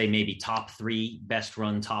I would say maybe top 3 best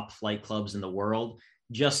run, top flight clubs in the world,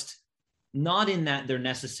 just not in that they're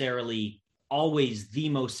necessarily always the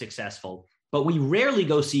most successful, but we rarely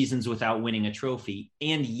go seasons without winning a trophy.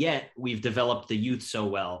 And yet we've developed the youth so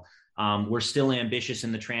well. We're still ambitious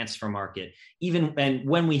in the transfer market. And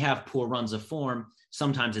when we have poor runs of form,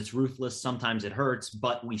 sometimes it's ruthless, sometimes it hurts,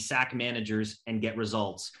 but we sack managers and get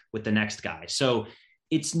results with the next guy. So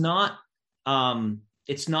there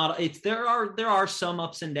are some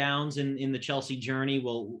ups and downs in the Chelsea journey.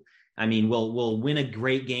 We'll win a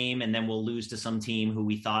great game and then we'll lose to some team who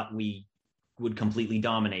we thought we would completely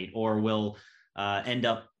dominate, or we'll end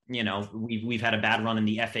up, we've had a bad run in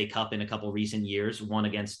the FA Cup in a couple recent years, one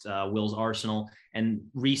against Will's Arsenal, and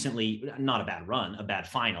recently, not a bad run, a bad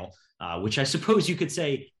final, which I suppose you could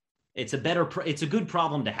say it's a good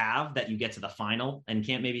problem to have, that you get to the final and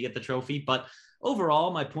can't maybe get the trophy. But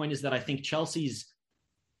overall, my point is that I think Chelsea's,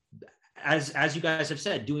 as you guys have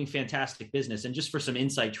said, doing fantastic business. And just for some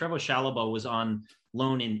insight, Trevoh Chalobah was on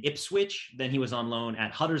loan in Ipswich, then he was on loan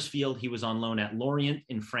at Huddersfield, he was on loan at Lorient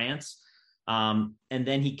in France. And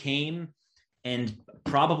then he came, and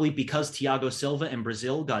probably because Thiago Silva and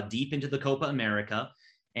Brazil got deep into the Copa America,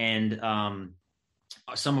 and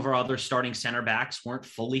some of our other starting center backs weren't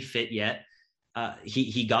fully fit yet,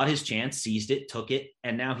 he got his chance, seized it, took it,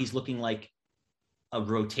 and now he's looking like a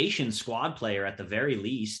rotation squad player at the very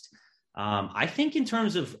least. I think in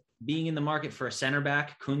terms of being in the market for a center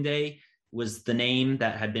back, Koundé was the name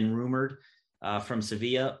that had been rumored from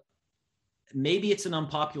Sevilla. Maybe it's an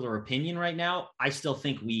unpopular opinion right now. I still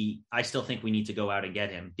think we need to go out and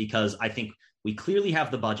get him, because I think we clearly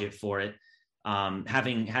have the budget for it.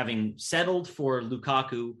 Having settled for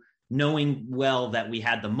Lukaku, knowing well that we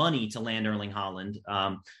had the money to land Erling Haaland,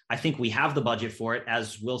 I think we have the budget for it.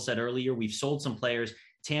 As Will said earlier, we've sold some players.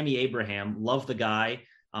 Tammy Abraham, love the guy.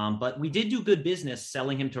 But we did do good business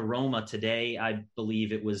selling him to Roma today. I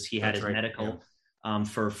believe he had his medical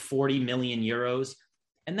for 40 million euros.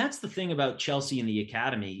 And that's the thing about Chelsea and the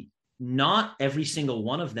academy. Not every single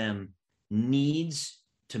one of them needs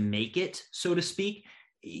to make it, so to speak.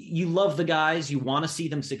 You love the guys. You want to see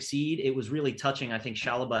them succeed. It was really touching. I think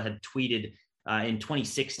Chalobah had tweeted in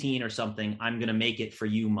 2016 or something, "I'm going to make it for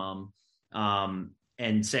you, Mom."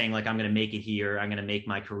 And saying, like, I'm going to make it here. I'm going to make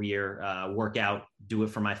my career work out, do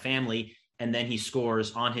it for my family. And then he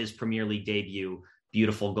scores on his Premier League debut,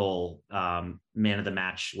 beautiful goal, man of the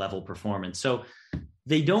match level performance. So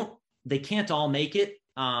they can't all make it,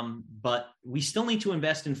 but we still need to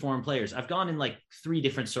invest in foreign players. I've gone in like 3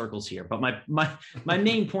 different circles here, but my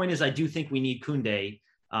main point is I do think we need Koundé.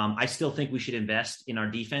 I still think we should invest in our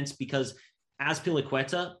defense, because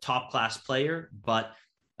Azpilicueta, top class player, but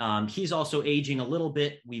he's also aging a little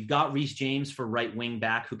bit. We've got Reece James for right wing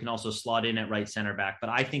back, who can also slot in at right center back. But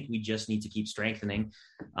I think we just need to keep strengthening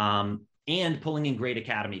and pulling in great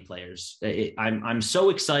academy players. I'm so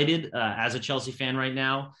excited as a Chelsea fan right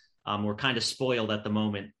now. We're kind of spoiled at the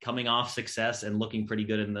moment, coming off success and looking pretty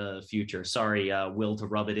good in the future. Sorry, Will, to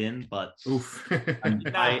rub it in, but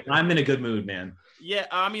I'm in a good mood, man. Yeah,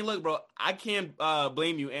 I mean, look, bro, I can't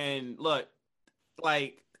blame you. And look,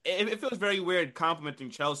 like, it feels very weird complimenting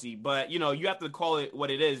Chelsea, but, you have to call it what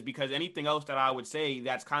it is, because anything else that I would say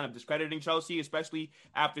that's kind of discrediting Chelsea, especially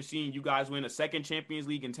after seeing you guys win a second Champions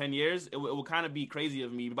League in 10 years, it will kind of be crazy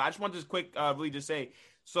of me. But I just want to just say,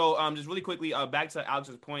 so just really quickly, back to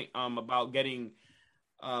Alex's point about getting,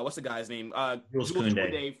 what's the guy's name? Jules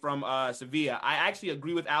Koundé from Sevilla. I actually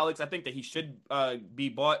agree with Alex. I think that he should be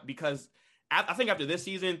bought, because I think after this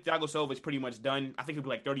season, Thiago Silva is pretty much done. I think he'll be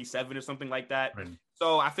like 37 or something like that. Right.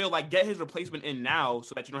 So I feel like get his replacement in now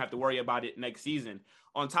so that you don't have to worry about it next season.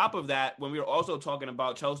 On top of that, when we were also talking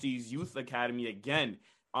about Chelsea's youth academy again,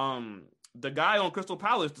 the guy on Crystal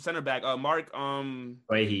Palace, the center back, Mark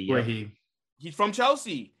Guehi, he's from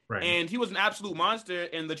Chelsea. Right. And he was an absolute monster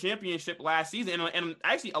in the championship last season. And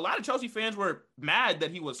actually, a lot of Chelsea fans were mad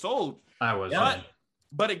that he was sold. I was. But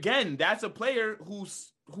But again, that's a player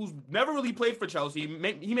who's never really played for Chelsea.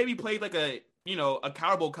 He maybe played like a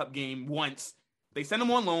Carabao Cup game once. They send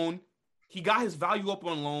him on loan. He got his value up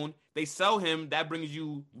on loan. They sell him. That brings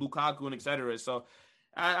you Lukaku and etc. So,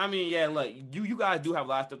 I mean, yeah, look, you guys do have a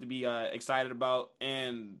lot of stuff to be excited about.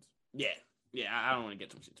 And, yeah, I don't want to get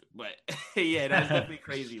too much into it. But, yeah, that's definitely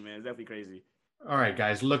crazy, man. It's definitely crazy. All right,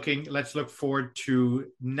 guys, let's look forward to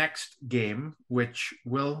next game, which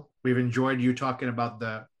we've enjoyed you talking about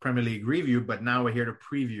the Premier League review, but now we're here to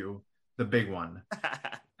preview the big one.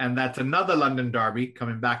 And that's another London derby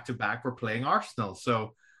coming back to back. We're playing Arsenal.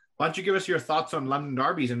 So why don't you give us your thoughts on London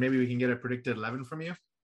derbies and maybe we can get a predicted 11 from you?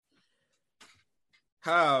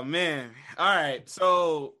 Oh, man. All right.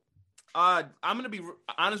 So I'm going to be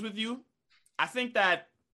honest with you. I think that,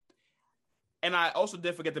 and I also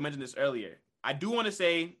did forget to mention this earlier, I do want to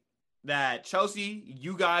say that Chelsea,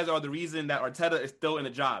 you guys are the reason that Arteta is still in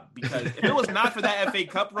the job. Because if it was not for that FA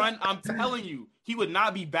Cup run, I'm telling you, he would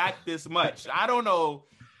not be back this much. I don't know.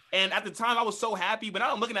 And at the time, I was so happy. But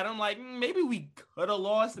now I'm looking at it, I'm like, maybe we could have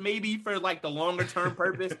lost, maybe for like the longer term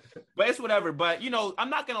purpose. But it's whatever. But,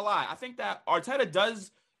 I'm not going to lie. I think that Arteta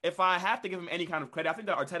does, if I have to give him any kind of credit, I think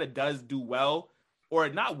that Arteta does do well. Or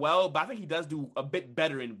not well, but I think he does do a bit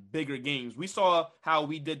better in bigger games. We saw how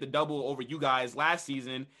we did the double over you guys last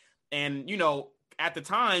season. And, at the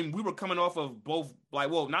time, we were coming off of both,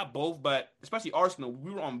 not both, but especially Arsenal.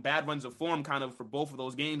 We were on bad runs of form kind of for both of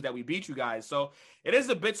those games that we beat you guys. So it is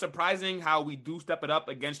a bit surprising how we do step it up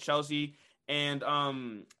against Chelsea. And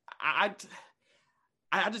I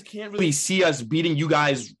just can't really see us beating you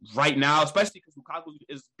guys right now, especially because Lukaku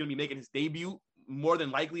is going to be making his debut more than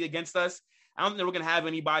likely against us. I don't think we're going to have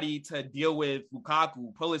anybody to deal with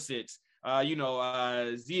Lukaku, Palasic,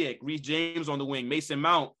 Ziyech, Reece James on the wing, Mason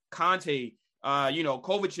Mount, Conte,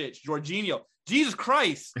 Kovacic, Jorginho. Jesus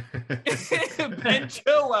Christ. Ben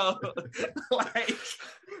Chilwell.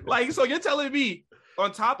 So you're telling me,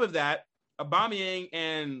 on top of that, Aubameyang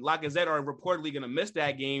and Lacazette are reportedly going to miss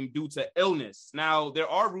that game due to illness. Now, there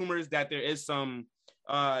are rumors that there is some,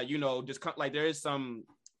 there is some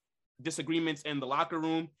disagreements in the locker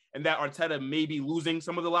room, and that Arteta may be losing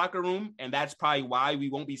some of the locker room, and that's probably why we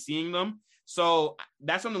won't be seeing them. So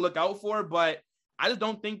that's something to look out for, but I just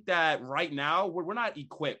don't think that right now we're not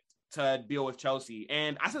equipped to deal with Chelsea.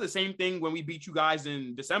 And I said the same thing when we beat you guys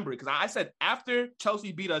in December, because I said after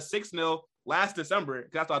Chelsea beat us 6-0 last December,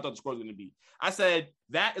 because that's what I thought the score was going to be. I said,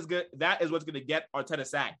 that is good. That is what's going to get Arteta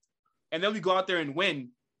sacked. And then we go out there and win.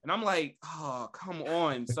 And I'm like, oh, come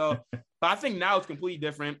on. So, but I think now it's completely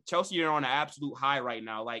different. Chelsea are on an absolute high right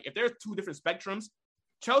now. Like, if there's two different spectrums,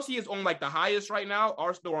 Chelsea is on like the highest right now.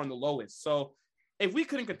 Arsenal are on the lowest. So if we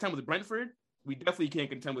couldn't contend with Brentford, we definitely can't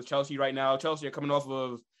contend with Chelsea right now. Chelsea are coming off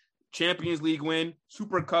of Champions League win,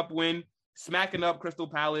 Super Cup win, smacking up Crystal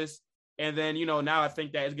Palace. And then, now I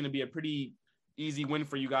think that is going to be a pretty easy win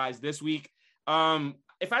for you guys this week. If I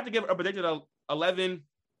had to give a predicted 11,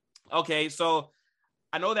 okay, so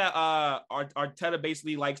I know that Arteta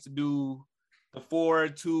basically likes to do the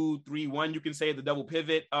 4-2-3-1. You can say the double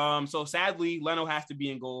pivot. So sadly, Leno has to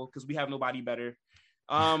be in goal because we have nobody better.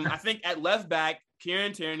 I think at left back,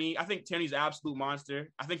 Kieran Tierney. I think Tierney's an absolute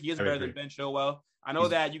monster. I think he is better than Ben Chilwell. I know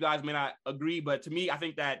that you guys may not agree, but to me, I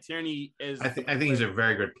think that Tierney is. I think he's a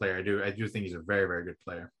very good player. I do think he's a very, very good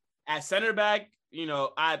player. At center back,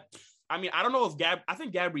 I don't know if I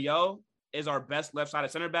think Gabriel is our best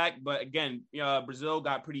left-sided center back, but again, Brazil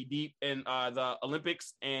got pretty deep in the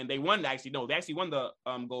Olympics, and they won. They actually won the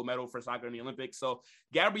gold medal for soccer in the Olympics. So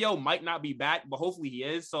Gabriel might not be back, but hopefully he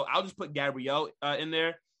is. So I'll just put Gabriel in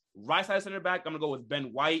there. Right-side center back, I'm gonna go with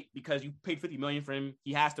Ben White because you paid $50 million for him.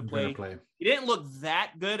 He has to play. He didn't look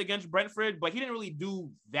that good against Brentford, but he didn't really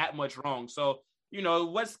do that much wrong. So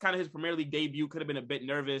what's kind of his Premier League debut, could have been a bit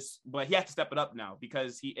nervous, but he has to step it up now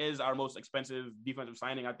because he is our most expensive defensive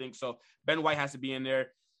signing, I think. So Ben White has to be in there.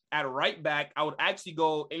 At right back, I would actually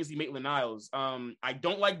go Ainsley Maitland-Niles. I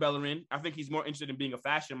don't like Bellerin. I think he's more interested in being a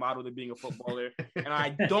fashion model than being a footballer. And I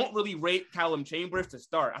don't really rate Callum Chambers to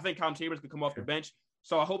start. I think Callum Chambers could come off the bench.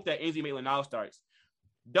 So I hope that Ainsley Maitland-Niles starts.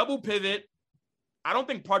 Double pivot, I don't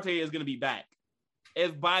think Partey is going to be back.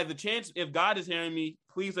 If God is hearing me,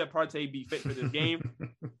 please let Partey be fit for this game.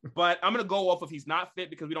 But I'm going to go off if he's not fit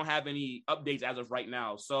because we don't have any updates as of right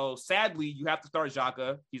now. So sadly, you have to start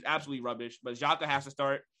Xhaka. He's absolutely rubbish, but Xhaka has to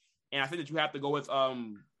start. And I think that you have to go with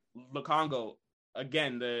Lukongo,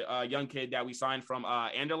 again, the young kid that we signed from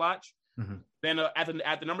Anderlecht. Mm-hmm. Then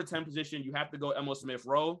at the number 10 position, you have to go Emil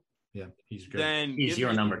Smith-Rowe. Yeah, he's good. He's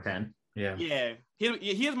your number 10. Yeah.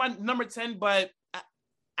 He is my number 10, but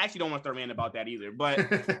actually don't want to throw man about that either. But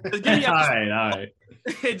just give me all right.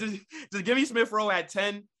 just give me Smith Rowe at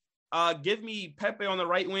 10. Give me Pepe on the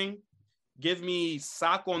right wing. Give me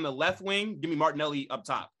Saka on the left wing. Give me Martinelli up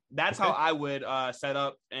top. That's how I would set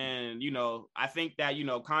up. And, I think that,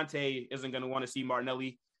 Conte isn't going to want to see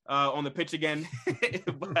Martinelli on the pitch again.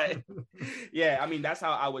 But, yeah, I mean, that's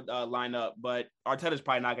how I would line up. But Arteta's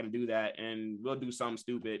probably not going to do that. And we'll do something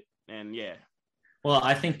stupid. And, yeah. Well,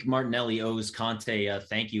 I think Martinelli owes Conte a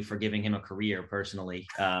thank you for giving him a career personally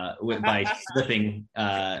by slipping,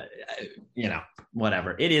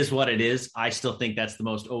 whatever. It is what it is. I still think that's the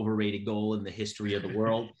most overrated goal in the history of the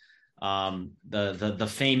world. The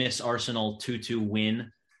famous Arsenal 2-2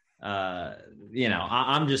 win.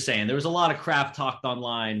 I'm just saying there was a lot of crap talked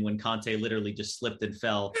online when Conte literally just slipped and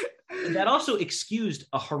fell. That also excused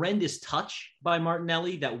a horrendous touch by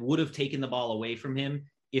Martinelli that would have taken the ball away from him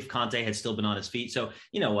if Conte had still been on his feet. So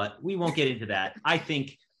you know what? We won't get into that. I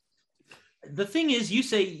think the thing is, you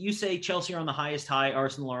say Chelsea are on the highest high,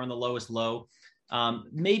 Arsenal are on the lowest low.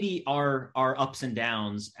 Maybe our ups and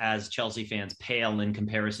downs as Chelsea fans pale in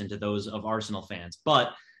comparison to those of Arsenal fans.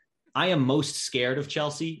 But I am most scared of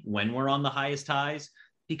Chelsea when we're on the highest highs,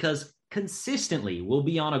 because consistently we'll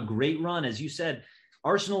be on a great run. As you said,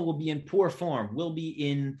 Arsenal will be in poor form. We'll be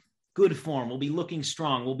in good form. We'll be looking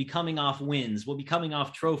strong. We'll be coming off wins. We'll be coming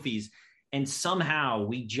off trophies. And somehow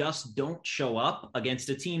we just don't show up against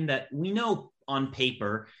a team that we know on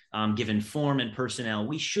paper, given form and personnel,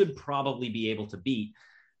 we should probably be able to beat.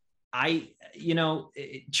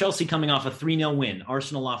 Chelsea coming off a 3-0 win,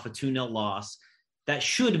 Arsenal off a 2-0 loss. That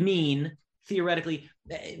should mean, theoretically,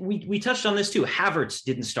 we touched on this too. Havertz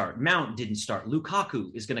didn't start. Mount didn't start.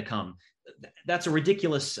 Lukaku is going to come. That's a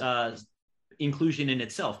ridiculous inclusion in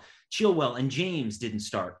itself. Chilwell and James didn't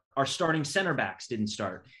start. Our starting center backs didn't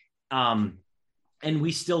start. And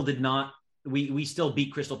we still did not. We still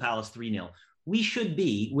beat Crystal Palace 3-0. We should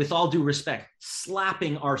be, with all due respect,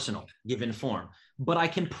 slapping Arsenal given form. But I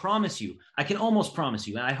can almost promise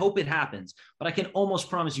you, and I hope it happens, but I can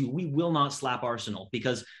almost promise you we will not slap Arsenal,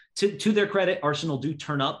 because to their credit, Arsenal do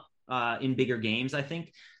turn up in bigger games, I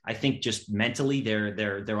think. I think just mentally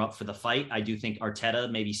they're up for the fight. I do think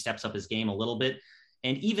Arteta maybe steps up his game a little bit.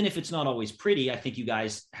 And even if it's not always pretty, I think you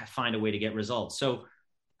guys find a way to get results. So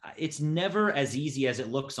it's never as easy as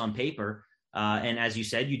it looks on paper. And as you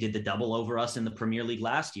said, you did the double over us in the Premier League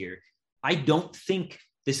last year. I don't think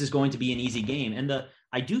this is going to be an easy game. And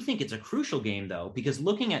I do think it's a crucial game, though, because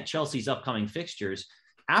looking at Chelsea's upcoming fixtures,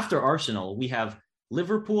 after Arsenal, we have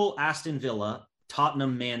Liverpool, Aston Villa,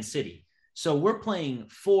 Tottenham, Man City. So we're playing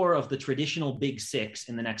 4 of the traditional big 6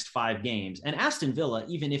 in the next 5 games. And Aston Villa,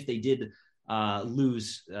 even if they did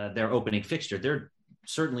lose their opening fixture, they're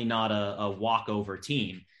certainly not a walkover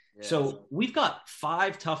team. Yes. So we've got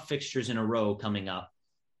 5 tough fixtures in a row coming up.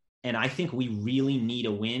 And I think we really need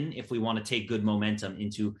a win if we want to take good momentum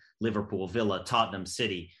into Liverpool, Villa, Tottenham,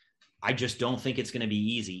 City. I just don't think it's going to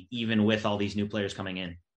be easy, even with all these new players coming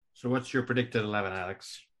in. So what's your predicted 11,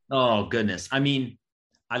 Alex? Oh, goodness. I mean,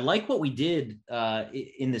 I like what we did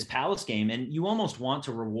in this Palace game, and you almost want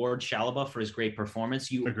to reward Chalobah for his great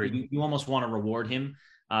performance. You almost want to reward him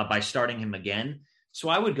by starting him again. So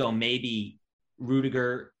I would go maybe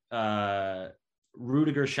Rudiger, Chalobah,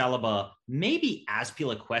 maybe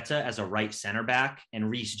Azpilicueta as a right center back and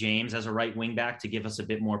Reece James as a right wing back to give us a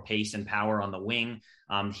bit more pace and power on the wing.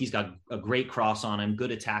 He's got a great cross on him,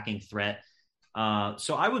 good attacking threat.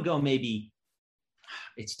 So I would go maybe,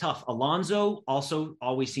 it's tough. Alonso also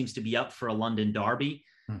always seems to be up for a London derby.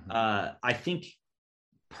 Mm-hmm. I think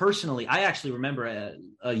personally, I actually remember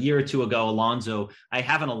a year or two ago, I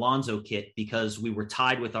have an Alonso kit because we were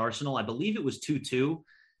tied with Arsenal. I believe it was 2-2.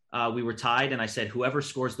 We were tied, and I said, whoever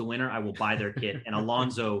scores the winner, I will buy their kit. And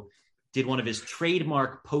Alonso did one of his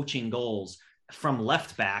trademark poaching goals from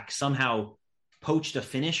left back, somehow poached a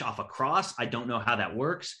finish off a cross. I don't know how that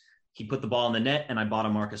works. He put the ball in the net, and I bought a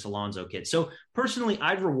Marcus Alonso kit. So personally,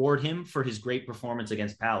 I'd reward him for his great performance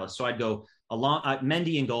against Palace. So I'd go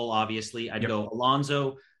Mendy in goal, obviously. I'd go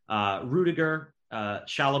Alonso, Rudiger,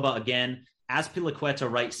 Chalobah again, Azpilicueta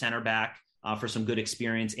right center back for some good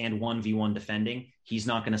experience and 1v1 defending. He's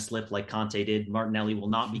not going to slip like Conte did. Martinelli will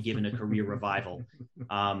not be given a career revival.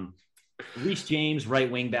 Reece James, right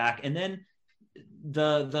wing back. And then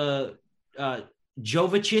the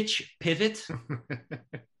Jovicic pivot.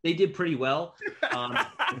 They did pretty well.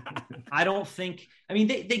 I don't think,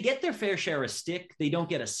 they get their fair share of stick. They don't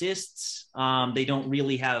get assists. They don't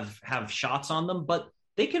really have shots on them, but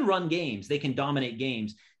they can run games. They can dominate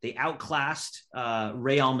games. They outclassed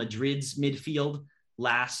Real Madrid's midfield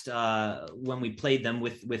last when we played them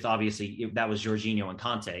with obviously that was Jorginho and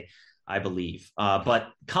Conte. I believe.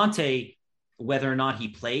 But Conte, whether or not he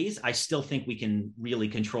plays, I still think we can really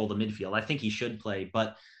control the midfield. I think he should play,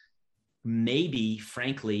 but maybe,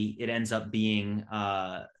 frankly, it ends up being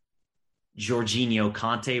Jorginho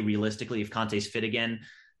Conte, realistically, if Conte's fit again.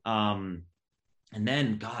 And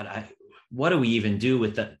then, God, what do we even do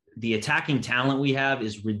with the attacking talent we have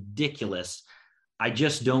is ridiculous. I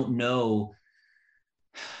just don't know.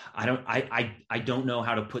 I don't know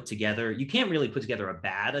how to put together. You can't really put together a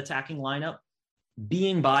bad attacking lineup.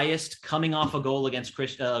 Being biased, coming off a goal against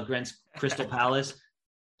Crystal Palace,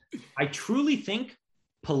 I truly think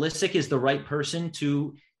Palasic is the right person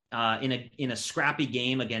to in a scrappy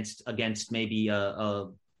game against maybe a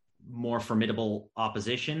more formidable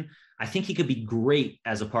opposition. I think he could be great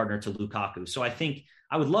as a partner to Lukaku. So I think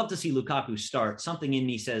I would love to see Lukaku start. Something in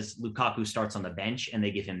me says Lukaku starts on the bench and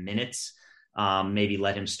they give him minutes. Maybe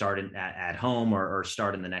let him start at home or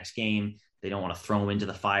start in the next game. They don't want to throw him into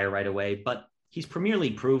the fire right away, but he's Premier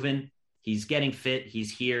League proven. He's getting fit.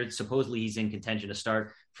 He's here. Supposedly he's in contention to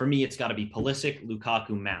start. For me, it's got to be Palasic,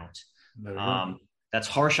 Lukaku, Mount. That's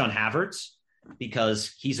harsh on Havertz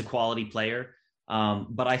because he's a quality player.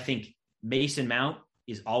 But I think Mason Mount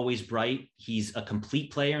is always bright. He's a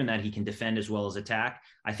complete player in that he can defend as well as attack.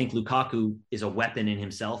 I think Lukaku is a weapon in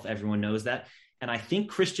himself. Everyone knows that. And I think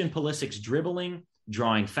Christian Pulisic's dribbling,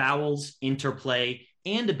 drawing fouls, interplay,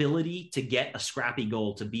 and ability to get a scrappy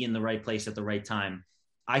goal, to be in the right place at the right time,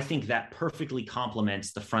 I think that perfectly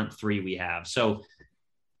complements the front three we have. So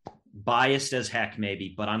biased as heck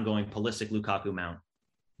maybe, but I'm going Palasic, Lukaku, Mount.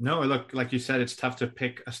 No, look, like you said, it's tough to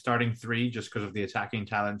pick a starting three just because of the attacking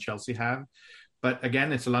talent Chelsea have. But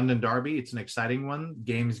again, it's a London derby. It's an exciting one.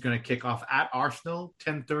 Game is going to kick off at Arsenal,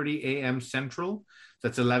 10:30 a.m. Central.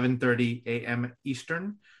 That's 11:30 a.m.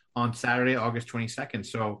 Eastern on Saturday, August 22nd.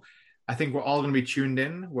 So I think we're all going to be tuned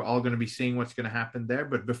in. We're all going to be seeing what's going to happen there.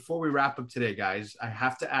 But before we wrap up today, guys, I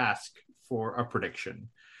have to ask for a prediction.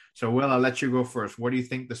 So, Will, I'll let you go first. What do you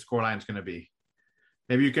think the scoreline is going to be?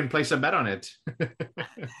 Maybe you can place a bet on it.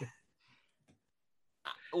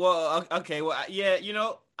 Well, okay. Well, yeah,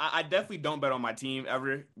 I definitely don't bet on my team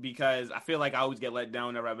ever because I feel like I always get let down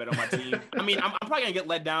whenever I bet on my team. I mean, I'm probably going to get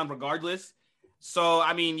let down regardless. So,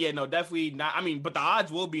 I mean, yeah, no, definitely not. I mean, but the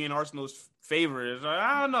odds will be in Arsenal's favor. So,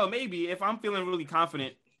 I don't know. Maybe if I'm feeling really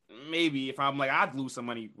confident, maybe if I'm like, I'd lose some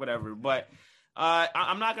money, whatever. But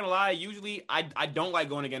I'm not going to lie. Usually I don't like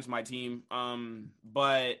going against my team.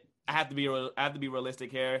 But I have to be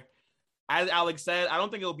realistic here. As Alex said, I don't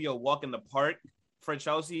think it'll be a walk in the park for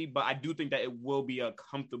Chelsea, but I do think that it will be a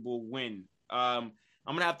comfortable win. I'm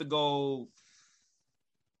going to have to go.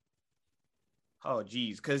 Oh,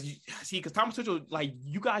 geez. Because Thomas Tuchel, like,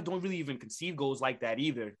 you guys don't really even concede goals like that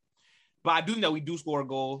either. But I do think that we do score a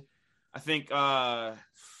goal. I think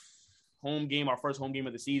home game, our first home game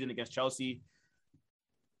of the season against Chelsea.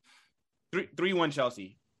 3-1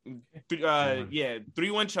 Chelsea.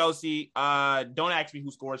 3-1 Chelsea. Don't ask me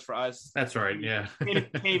who scores for us. That's right, yeah.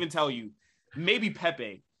 Can't even tell you. Maybe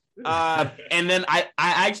Pepe. And then I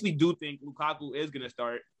actually do think Lukaku is going to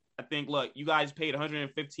start. I think, look, you guys paid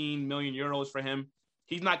 115 million euros for him.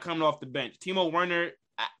 He's not coming off the bench. Timo Werner,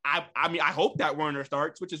 I mean, I hope that Werner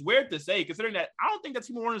starts, which is weird to say, considering that I don't think that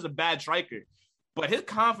Timo Werner is a bad striker, but his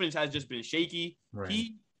confidence has just been shaky. Right.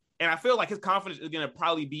 And I feel like his confidence is going to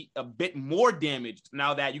probably be a bit more damaged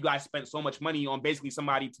now that you guys spent so much money on basically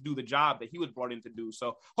somebody to do the job that he was brought in to do.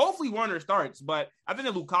 So hopefully Werner starts, but I think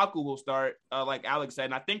that Lukaku will start, like Alex said,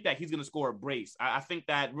 and I think that he's going to score a brace. I think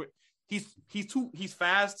that he's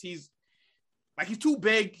fast. He's too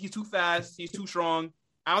big. He's too fast. He's too strong.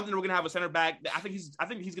 I don't think we're going to have a center back. I think he's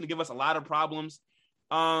going to give us a lot of problems.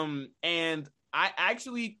 And I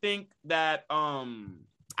actually think that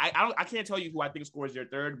I can't tell you who I think scores your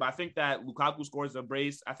third, but I think that Lukaku scores a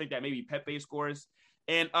brace. I think that maybe Pepe scores.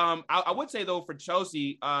 And I would say, though, for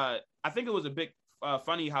Chelsea, I think it was a bit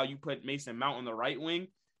funny how you put Mason Mount on the right wing.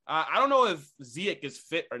 I don't know if Ziyech is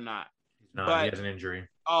fit or not. No, but, he has an injury.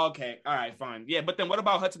 Oh, okay. All right, fine. Yeah, but then what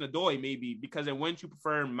about Hudson-Odoi maybe? Because then wouldn't you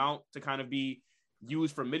prefer Mount to kind of be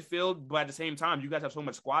used for midfield? But at the same time, you guys have so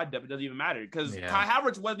much squad depth, it doesn't even matter. Because Kai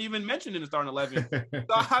Havertz wasn't even mentioned in the starting 11. So,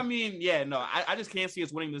 I mean, yeah, no, I just can't see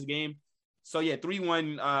us winning this game. So, yeah,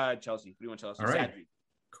 3-1 Chelsea. 3-1 Chelsea. All right. Sadly.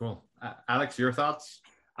 Cool. Alex, your thoughts?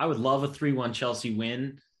 I would love a 3-1 Chelsea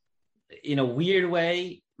win. In a weird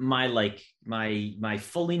way, my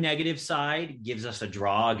fully negative side gives us a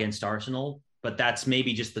draw against Arsenal, but that's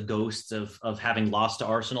maybe just the ghosts of having lost to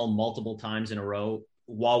Arsenal multiple times in a row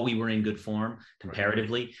while we were in good form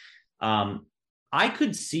comparatively. I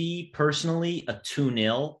could see personally a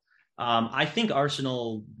 2-0. I think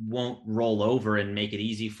Arsenal won't roll over and make it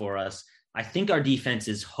easy for us. I think our defense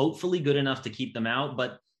is hopefully good enough to keep them out,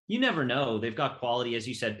 but you never know. They've got quality. As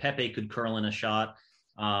you said, Pepe could curl in a shot.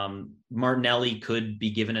 Martinelli could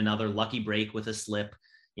be given another lucky break with a slip.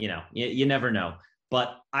 You never know.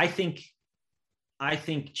 But I think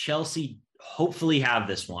Chelsea hopefully have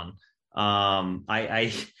this one.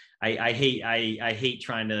 I hate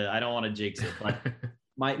trying to. I don't want to jinx it, but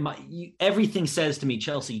everything says to me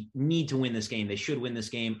Chelsea need to win this game. They should win this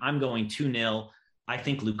game. I'm going 2-0. I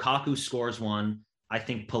think Lukaku scores one. I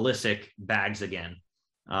think Palasic bags again.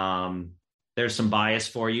 There's some bias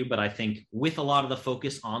for you, but I think with a lot of the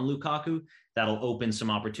focus on Lukaku, that'll open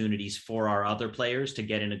some opportunities for our other players to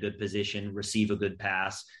get in a good position, receive a good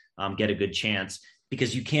pass, get a good chance,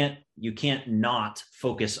 because you can't not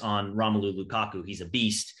focus on Romelu Lukaku. He's a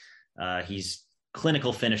beast. He's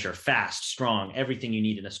clinical finisher, fast, strong, everything you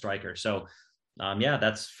need in a striker. So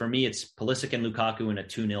that's for me, it's Palasic and Lukaku in a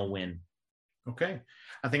 2-0 win. Okay.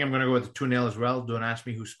 I think I'm going to go with 2-0 as well. Don't ask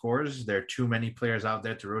me who scores. There are too many players out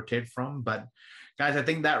there to rotate from. But guys, I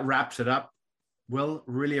think that wraps it up. Will,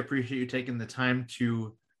 really appreciate you taking the time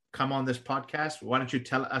to come on this podcast. Why don't you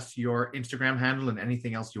tell us your Instagram handle and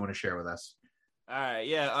anything else you want to share with us? All right.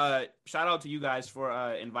 Yeah. Shout out to you guys for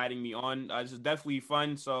inviting me on. This is definitely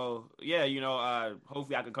fun. So yeah,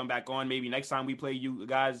 hopefully I can come back on maybe next time we play you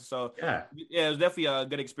guys. So yeah, it was definitely a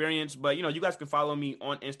good experience. But you guys can follow me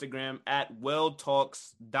on Instagram at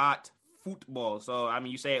welltalks.football. So I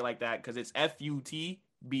mean, you say it like that because it's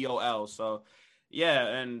FUTBOL. So yeah,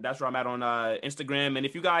 and that's where I'm at on Instagram. And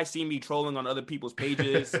if you guys see me trolling on other people's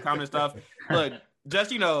pages, comment stuff, look.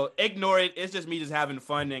 Just, ignore it. It's just me just having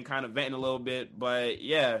fun and kind of venting a little bit. But,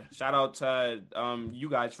 yeah, shout out to you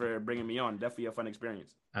guys for bringing me on. Definitely a fun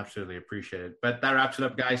experience. Absolutely appreciate it. But that wraps it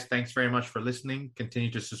up, guys. Thanks very much for listening.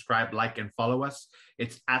 Continue to subscribe, like, and follow us.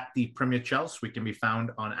 It's at the Premier Chelsea. We can be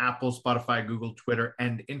found on Apple, Spotify, Google, Twitter,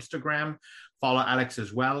 and Instagram. Follow Alex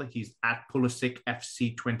as well. He's at Palasic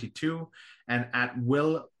FC22 and at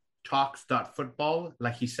willtalks.football,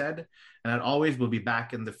 like he said. And as always, we'll be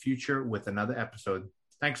back in the future with another episode.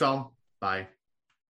 Thanks all. Bye.